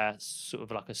like a sort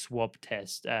of like a swab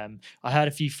test. I heard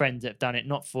a few friends that have done it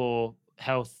not for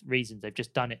health reasons; they've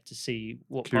just done it to see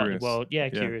what part of the world. Yeah,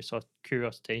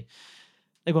 curiosity.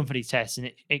 They've gone for these tests,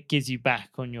 and it gives you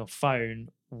back on your phone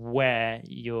where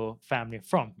your family are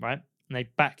from, right? And they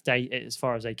backdate it as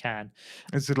far as they can.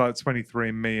 This is like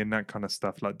 23andMe and that kind of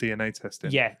stuff, like DNA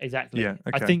testing. Yeah, exactly. Yeah,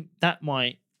 okay. I think that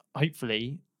might,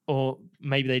 hopefully, or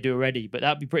maybe they do already, but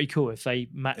that'd be pretty cool if they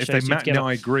match those two together. No,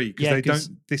 I agree, because they don't.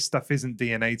 This stuff isn't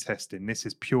DNA testing. This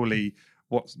is purely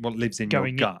what lives in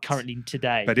your gut currently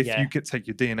today. But if you could take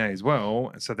your DNA as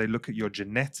well, so they look at your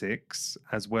genetics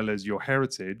as well as your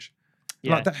heritage.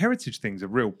 Like that heritage thing's a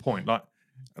real point.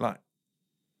 Like.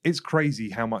 It's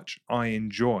crazy how much I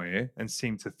enjoy and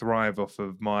seem to thrive off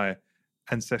of my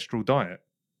ancestral diet.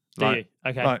 Okay.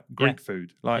 Like Greek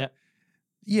food. Part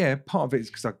of it is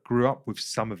because I grew up with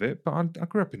some of it, but I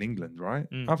grew up in England, right?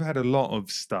 I've had a lot of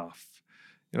stuff.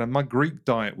 My Greek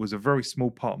diet was a very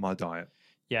small part of my diet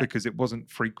because it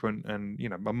wasn't frequent. And,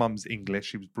 my mum's English.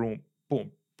 She was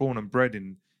born and bred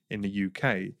in the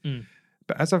UK.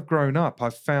 But as I've grown up,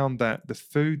 I've found that the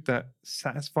food that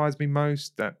satisfies me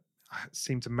most, that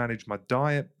seem to manage my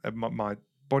diet, my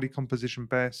body composition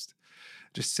best,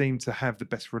 just seem to have the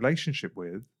best relationship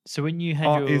with. So when you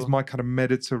had is my kind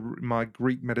of my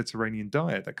Greek Mediterranean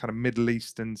diet, that kind of Middle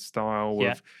Eastern style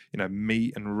of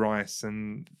meat and rice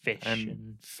and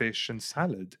fish and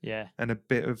salad, and a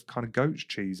bit of kind of goat's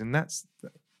cheese, and it's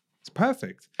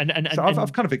perfect. So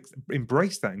I've kind of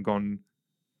embraced that and gone,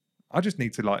 I just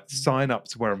need to sign up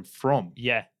to where I'm from,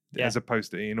 as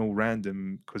opposed to eating all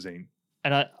random cuisine.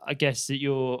 And I guess that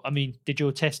did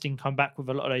your testing come back with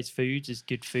a lot of those foods as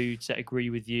good foods that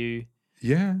agree with you?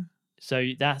 Yeah. So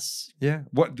that's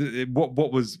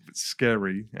what was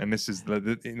scary, and this is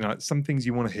some things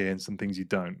you want to hear and some things you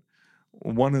don't.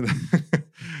 One of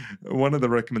the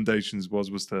recommendations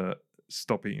was to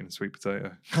stop eating sweet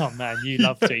potato. Oh man, you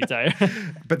love sweet potato.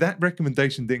 But that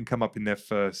recommendation didn't come up in their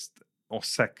first or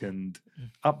second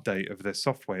update of their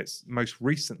software. It's most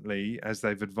recently, as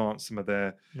they've advanced some of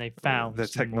their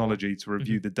technology to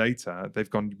review the data,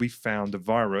 we found a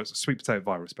virus, a sweet potato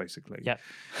virus, basically. Yeah.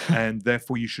 And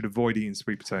therefore you should avoid eating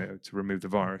sweet potato to remove the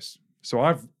virus. So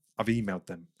I've emailed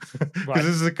them because this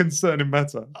is a concerning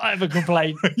matter. I have a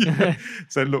complaint.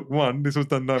 So look, one, this was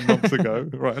done 9 months ago.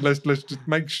 Right, let's just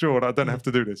make sure that I don't have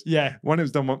to do this. Yeah. One, it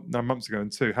was done 9 months ago,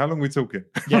 and two, how long are we talking?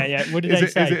 Yeah. What did they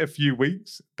say? Is it a few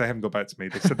weeks? They haven't got back to me.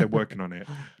 They said they're working on it.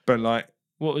 But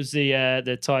what was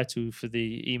the title for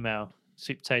the email?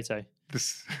 Sweet potato.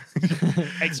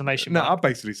 Exclamation mark. No, I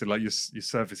basically said your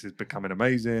service is becoming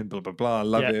amazing, blah blah blah. I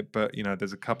love it, but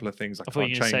there's a couple of things I can't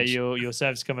change. I thought you were going to say your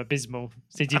service become abysmal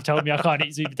since you've told me I can't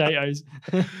eat sweet potatoes.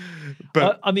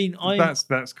 But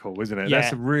that's cool, isn't it? Yeah.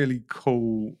 That's a really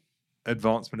cool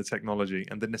advancement of technology.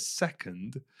 And then the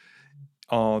second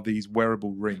are these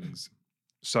wearable rings.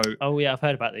 So I've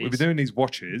heard about these. We've been doing these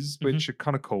watches, which are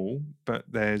kind of cool, but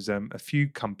there's a few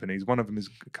companies. One of them is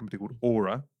a company called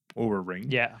Aura Ring.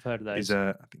 Yeah, I've heard of those. Is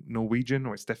I think Norwegian,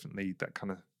 or it's definitely that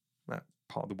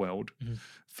part of the world.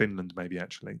 Finland, maybe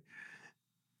actually.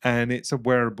 And it's a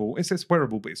wearable. It's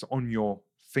wearable, but it's on your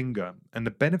finger. And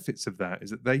the benefits of that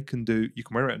is that you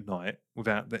can wear it at night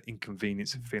without the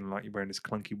inconvenience of feeling like you're wearing this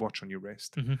clunky watch on your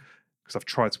wrist. Because I've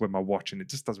tried to wear my watch and it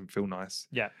just doesn't feel nice.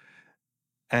 Yeah.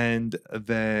 And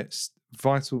their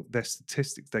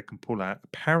statistics they can pull out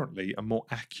apparently are more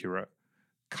accurate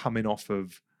coming off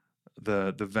of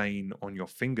the vein on your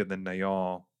finger than they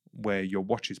are where your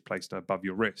watch is placed above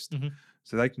your wrist. Mhm.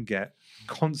 So they can get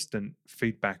constant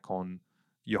feedback on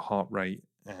your heart rate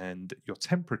and your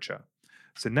temperature.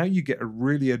 So now you get a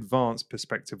really advanced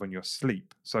perspective on your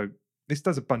sleep. So this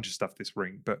does a bunch of stuff, this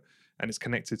ring, and it's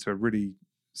connected to a really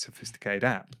sophisticated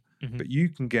app. Mhm. But you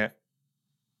can get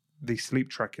these sleep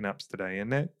tracking apps today,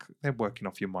 and they're working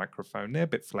off your microphone. They're a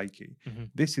bit flaky. Mhm.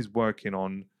 This is working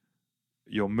on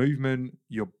your movement,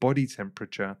 your body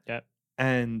temperature, Yep.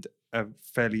 and a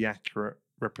fairly accurate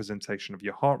representation of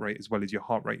your heart rate as well as your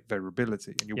heart rate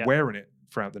variability. And you're Yep. wearing it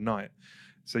throughout the night.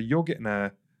 So you're getting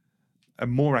a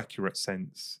more accurate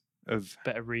sense of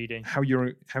Better reading. how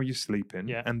you're sleeping,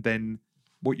 Yeah. and then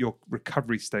what your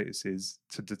recovery status is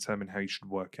to determine how you should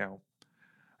work out.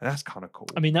 And that's kind of cool.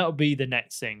 I mean, that would be the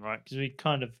next thing, right?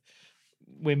 Because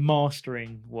we're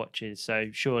mastering watches, so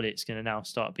surely it's going to now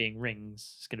start being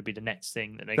rings. It's going to be the next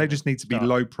thing that they just need to be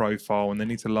low profile, and they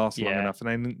need to last long Yeah. enough, and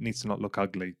they need to not look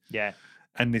ugly. Yeah.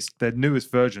 And their newest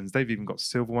versions, they've even got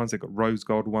silver ones, they've got rose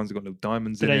gold ones, they've got little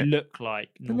diamonds Do in they it. look like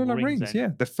They normal look like rings, then? yeah.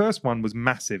 The first one was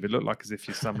massive. It looked like as if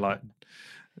you're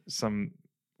some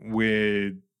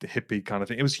weird hippie kind of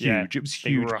thing. It was Yeah, huge. It was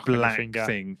big huge rock on your black finger.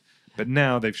 thing. But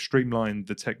now they've streamlined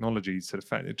the technology to the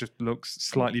fact it just looks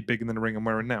slightly bigger than the ring I'm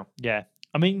wearing now. Yeah.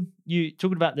 I mean, you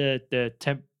talking about the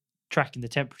tracking the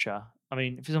temperature. I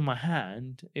mean, if it's on my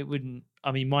hand, it wouldn't.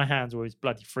 I mean, my hands are always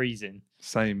bloody freezing.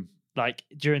 Same. Like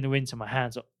during the winter, my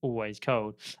hands are always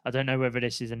cold. I don't know whether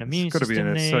this is an immune gotta be system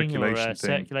a thing or circulation a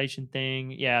thing. circulation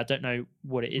thing. Yeah, I don't know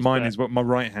what it is. Mine but is what my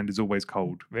right hand is always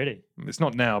cold. really It's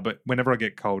not now, but whenever I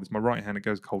get cold, it's my right hand that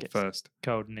goes cold Gets- first.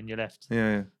 cold, and then you're left.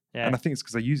 Yeah. Yeah, And I think it's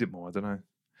because I use it more. I don't know.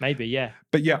 maybe. Yeah,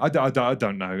 But yeah, I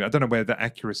don't know. I don't know where the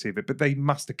accuracy of it, but they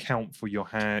must account for your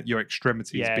hand, your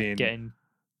extremities yeah. being Being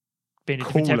a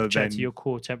different cooler temperature than- to your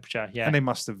core temperature. Yeah, and they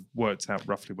must have worked out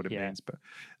roughly what it Yeah. means. But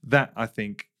that, I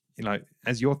think,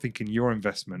 as you're thinking your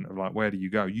investment of like, where do you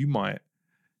go? You might,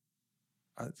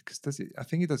 because I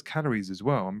think it does calories as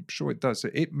well. I'm sure it does. So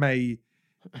it may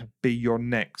be your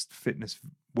next fitness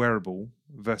wearable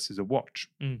versus a watch.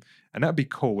 Mm. And that'd be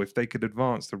cool if they could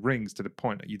advance the rings to the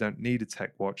point that you don't need a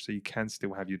tech watch, so you can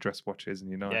still have your dress watches and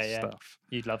your nice Yeah. stuff.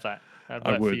 You'd love that. That'd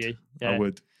I work would. For you. I Yeah.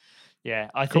 would. Yeah,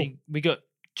 I Cool. think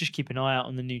just keep an eye out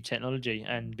on the new technology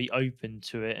and be open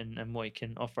to it and what it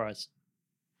can offer us.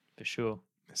 For sure.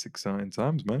 It's exciting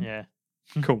times, man. Yeah.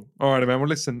 Cool. All right, man. Well,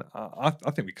 listen, I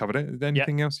think we covered it. Is there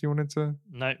anything else you wanted to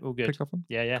No, all good. pick up on?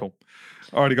 Yeah. Cool.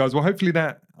 All righty, guys. Well, hopefully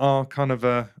that our kind of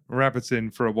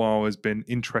rabbiting for a while has been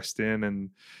interesting,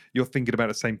 and you're thinking about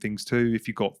the same things too. If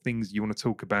you've got things you want to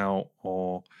talk about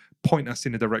or point us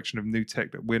in the direction of new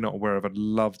tech that we're not aware of, I'd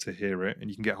love to hear it. And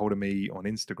you can get hold of me on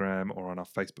Instagram or on our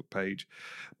Facebook page.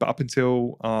 But up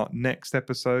until our next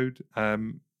episode,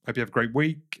 hope you have a great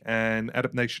week. And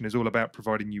Adapt Nation is all about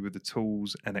providing you with the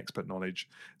tools and expert knowledge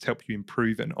to help you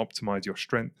improve and optimize your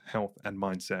strength, health, and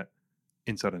mindset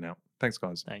inside and out. Thanks,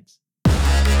 guys. Thanks.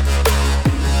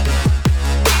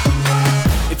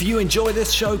 If you enjoy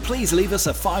this show, please leave us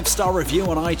a 5-star review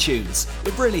on iTunes.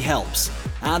 It really helps.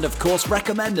 And of course,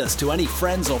 recommend us to any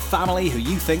friends or family who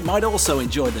you think might also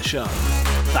enjoy the show.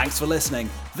 Thanks for listening.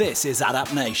 This is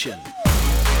Adapt Nation.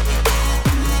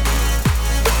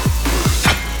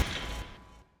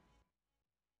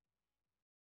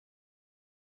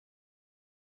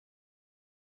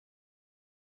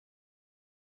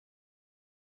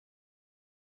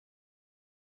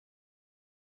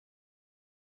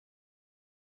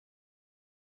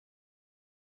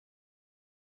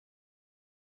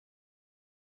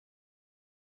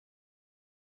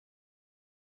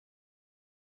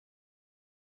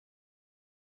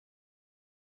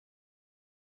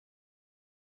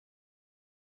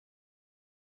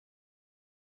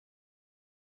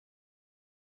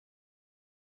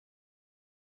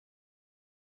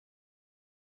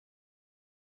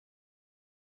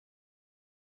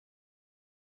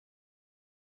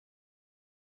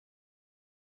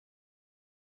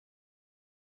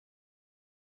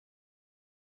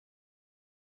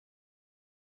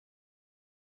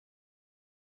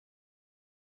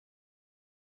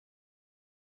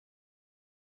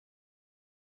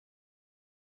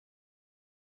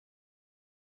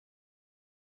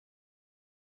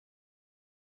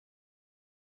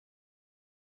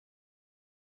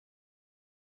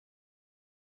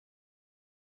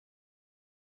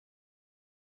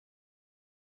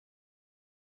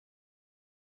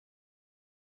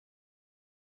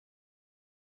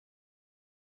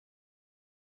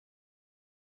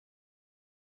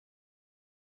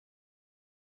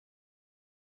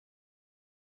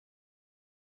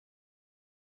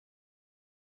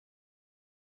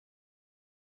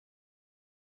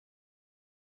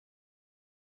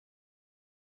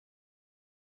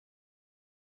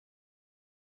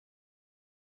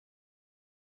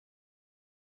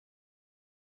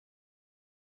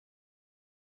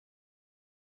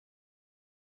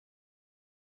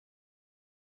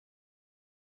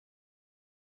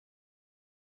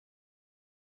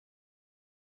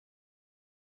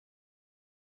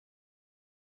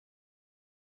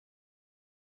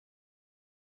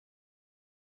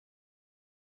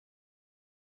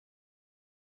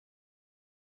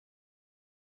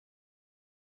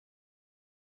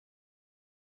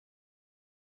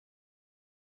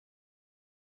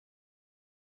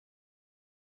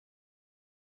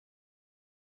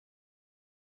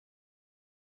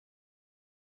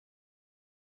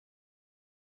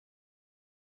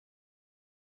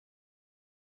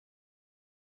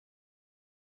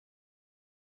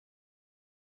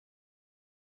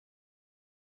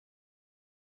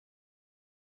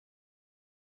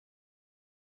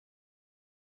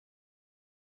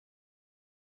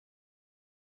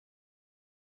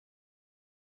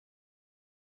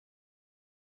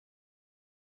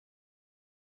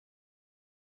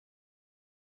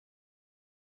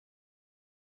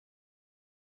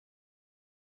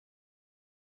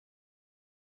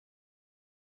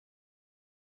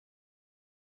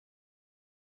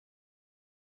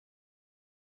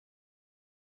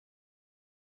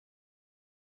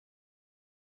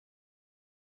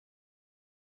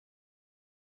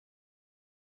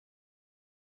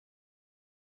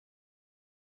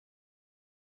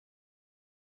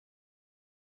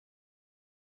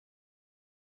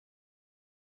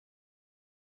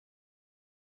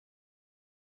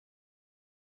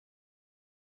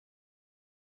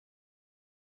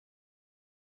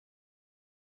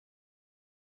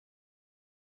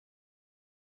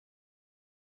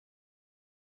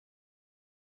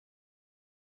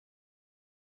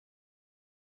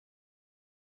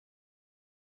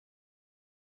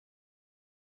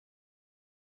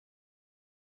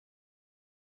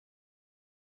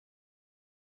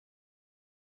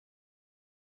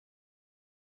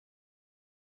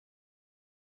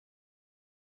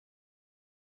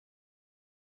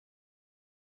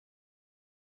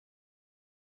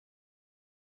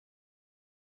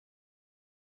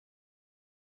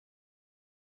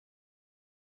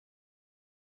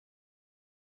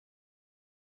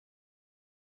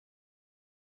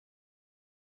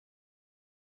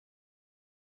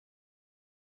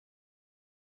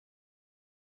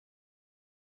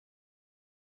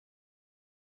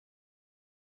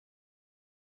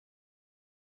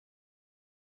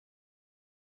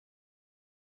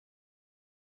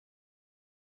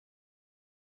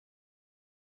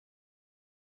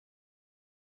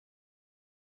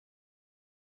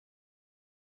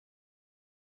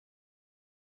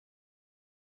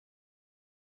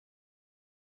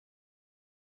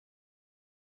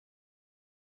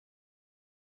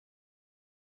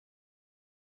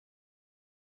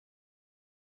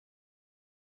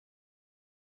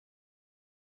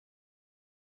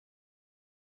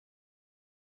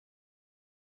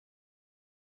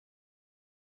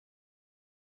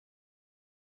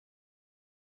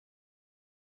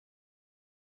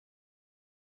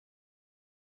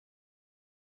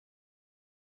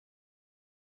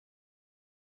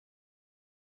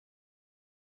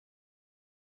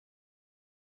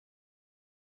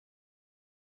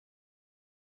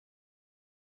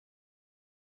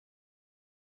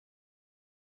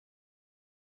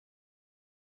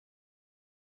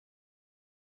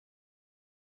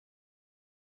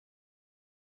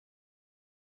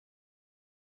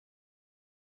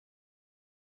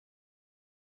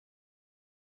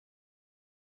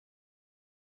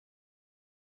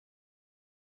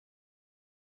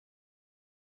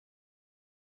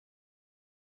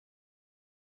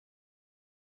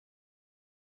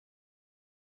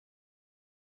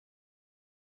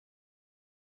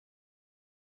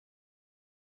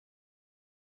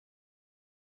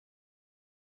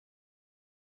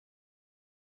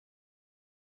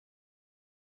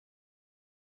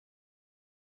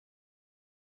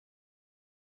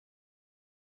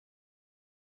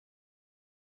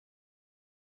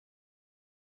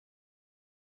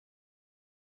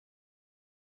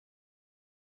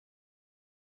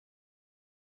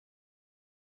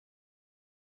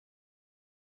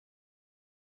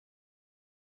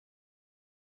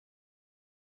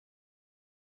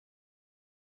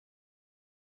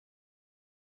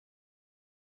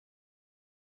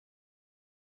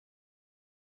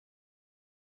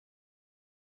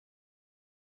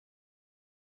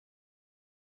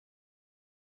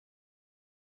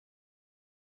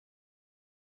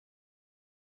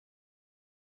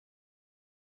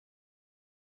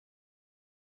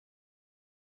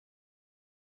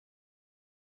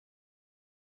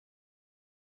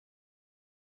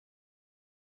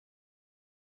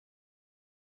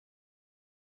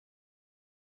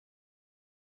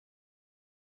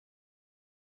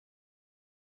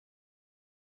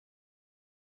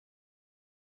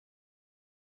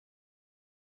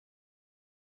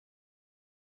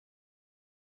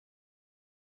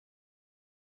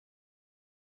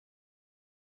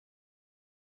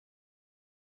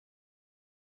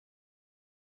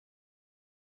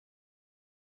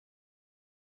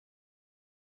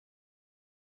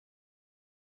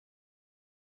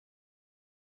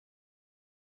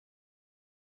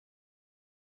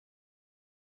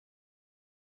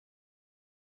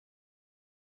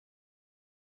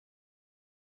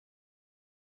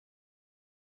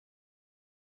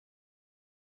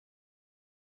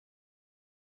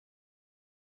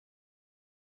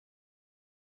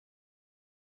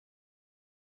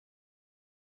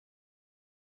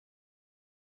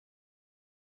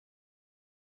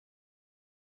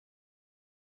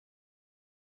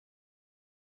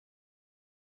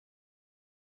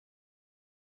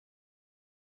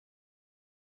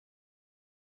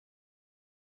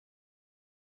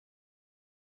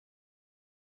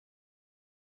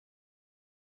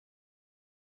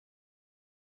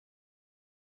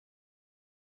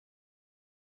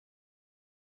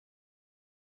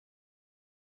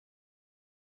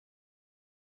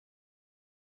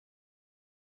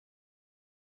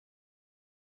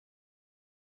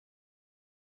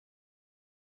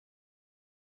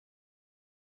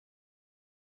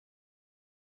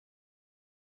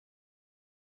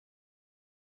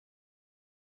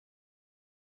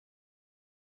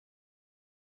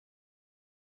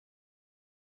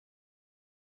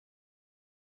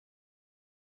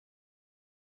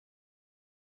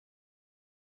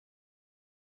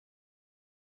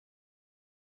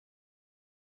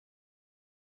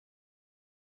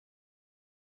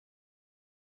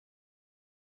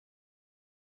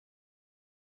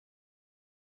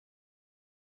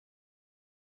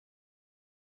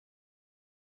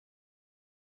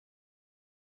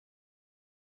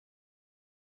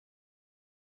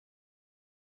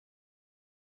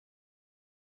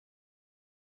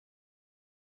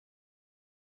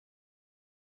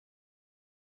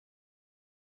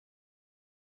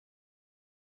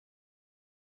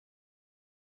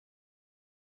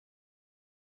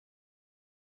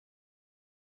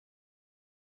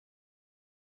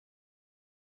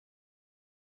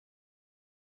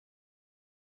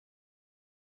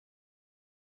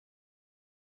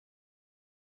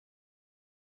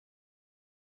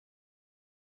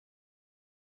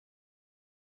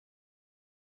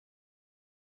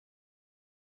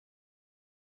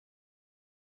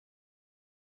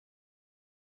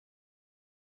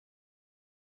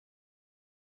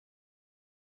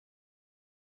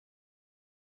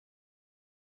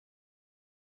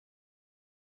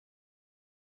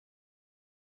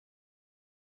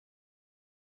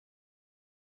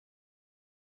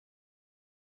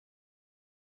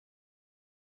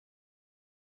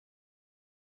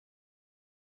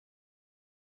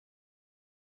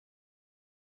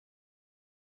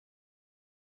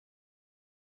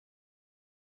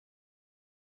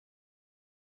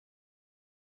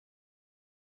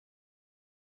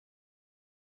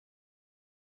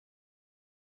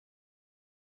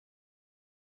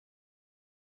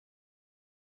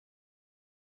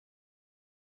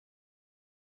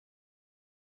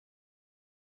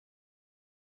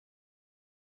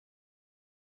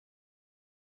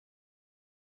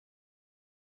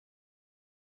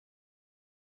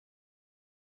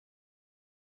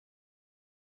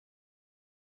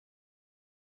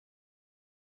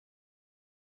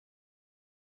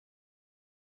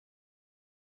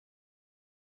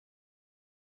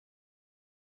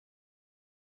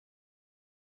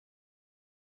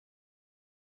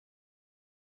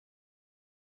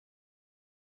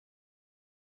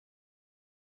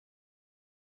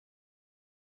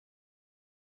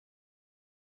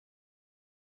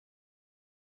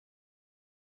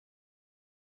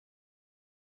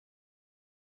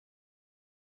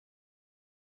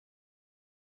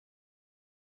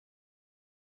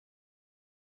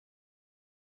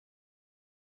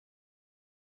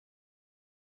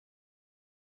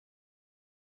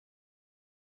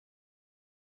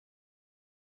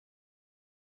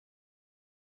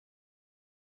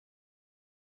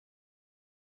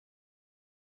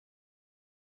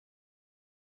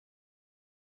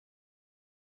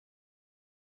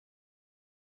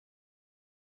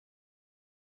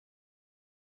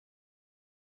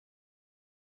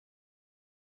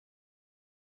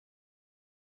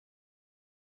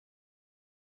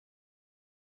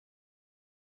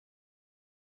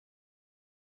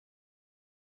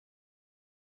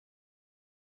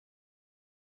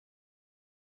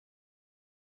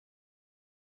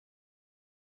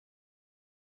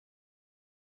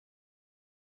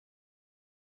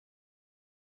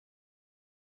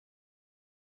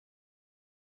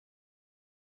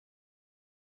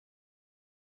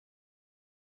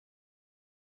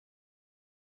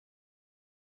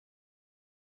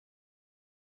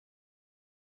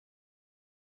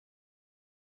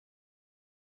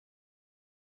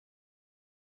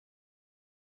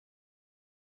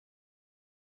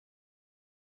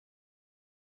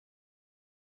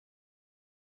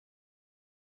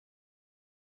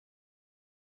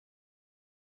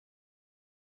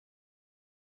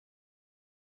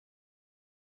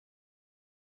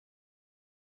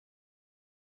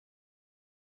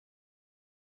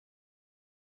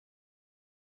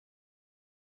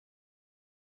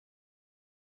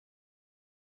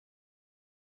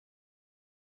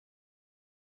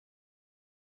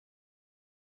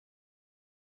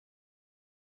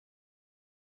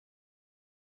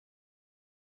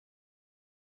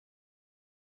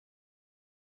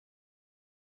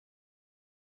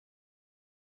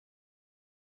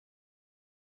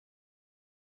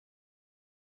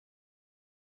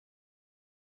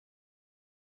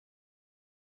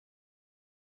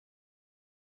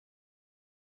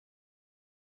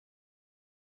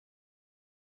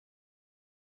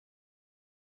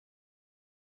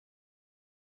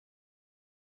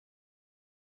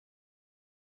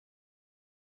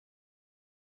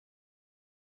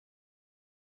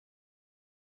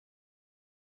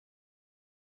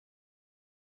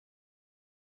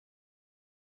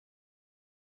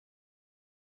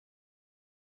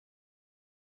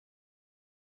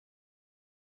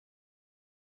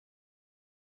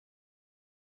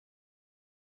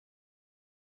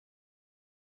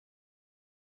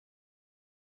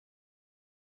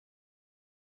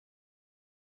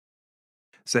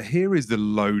 So here is the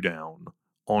lowdown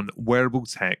on wearable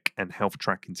tech and health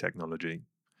tracking technology.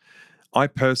 I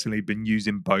personally have been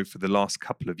using both for the last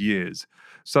couple of years.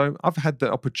 So I've had the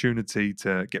opportunity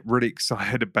to get really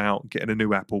excited about getting a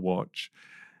new Apple Watch,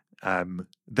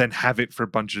 then have it for a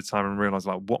bunch of time and realize,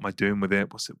 like, what am I doing with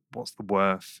it? What's the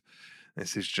worth?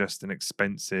 This is just an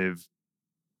expensive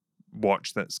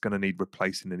watch that's going to need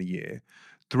replacing in a year,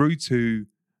 through to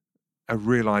a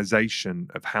realization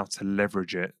of how to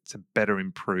leverage it to better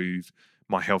improve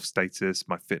my health status,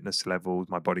 my fitness levels,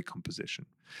 my body composition.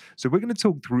 So we're going to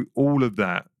talk through all of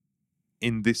that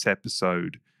in this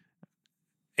episode,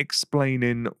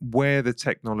 explaining where the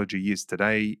technology is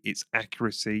today, its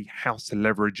accuracy, how to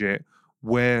leverage it,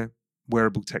 where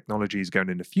wearable technology is going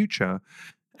in the future,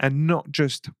 and not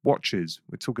just watches.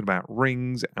 We're talking about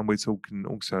rings, and we're talking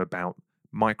also about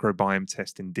microbiome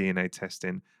testing, DNA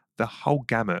testing, the whole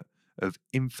gamut of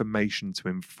information to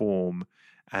inform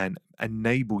and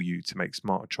enable you to make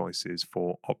smarter choices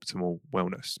for optimal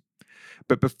wellness.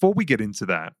 But before we get into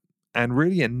that, and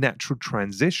really a natural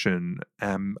transition,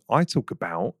 I talk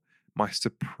about my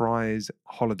surprise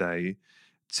holiday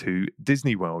to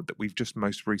Disney World that we've just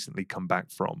most recently come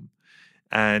back from.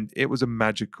 And it was a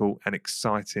magical and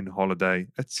exciting holiday,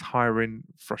 a tiring,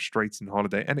 frustrating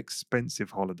holiday, an expensive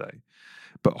holiday,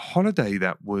 but a holiday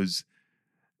that was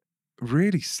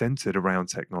really centered around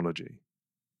technology.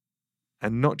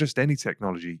 And not just any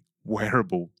technology,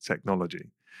 wearable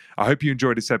technology. I hope you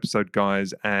enjoyed this episode,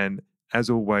 guys. And as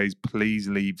always, please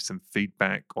leave some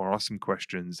feedback or ask some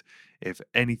questions if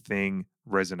anything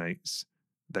resonates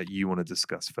that you want to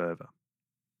discuss further.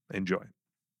 Enjoy.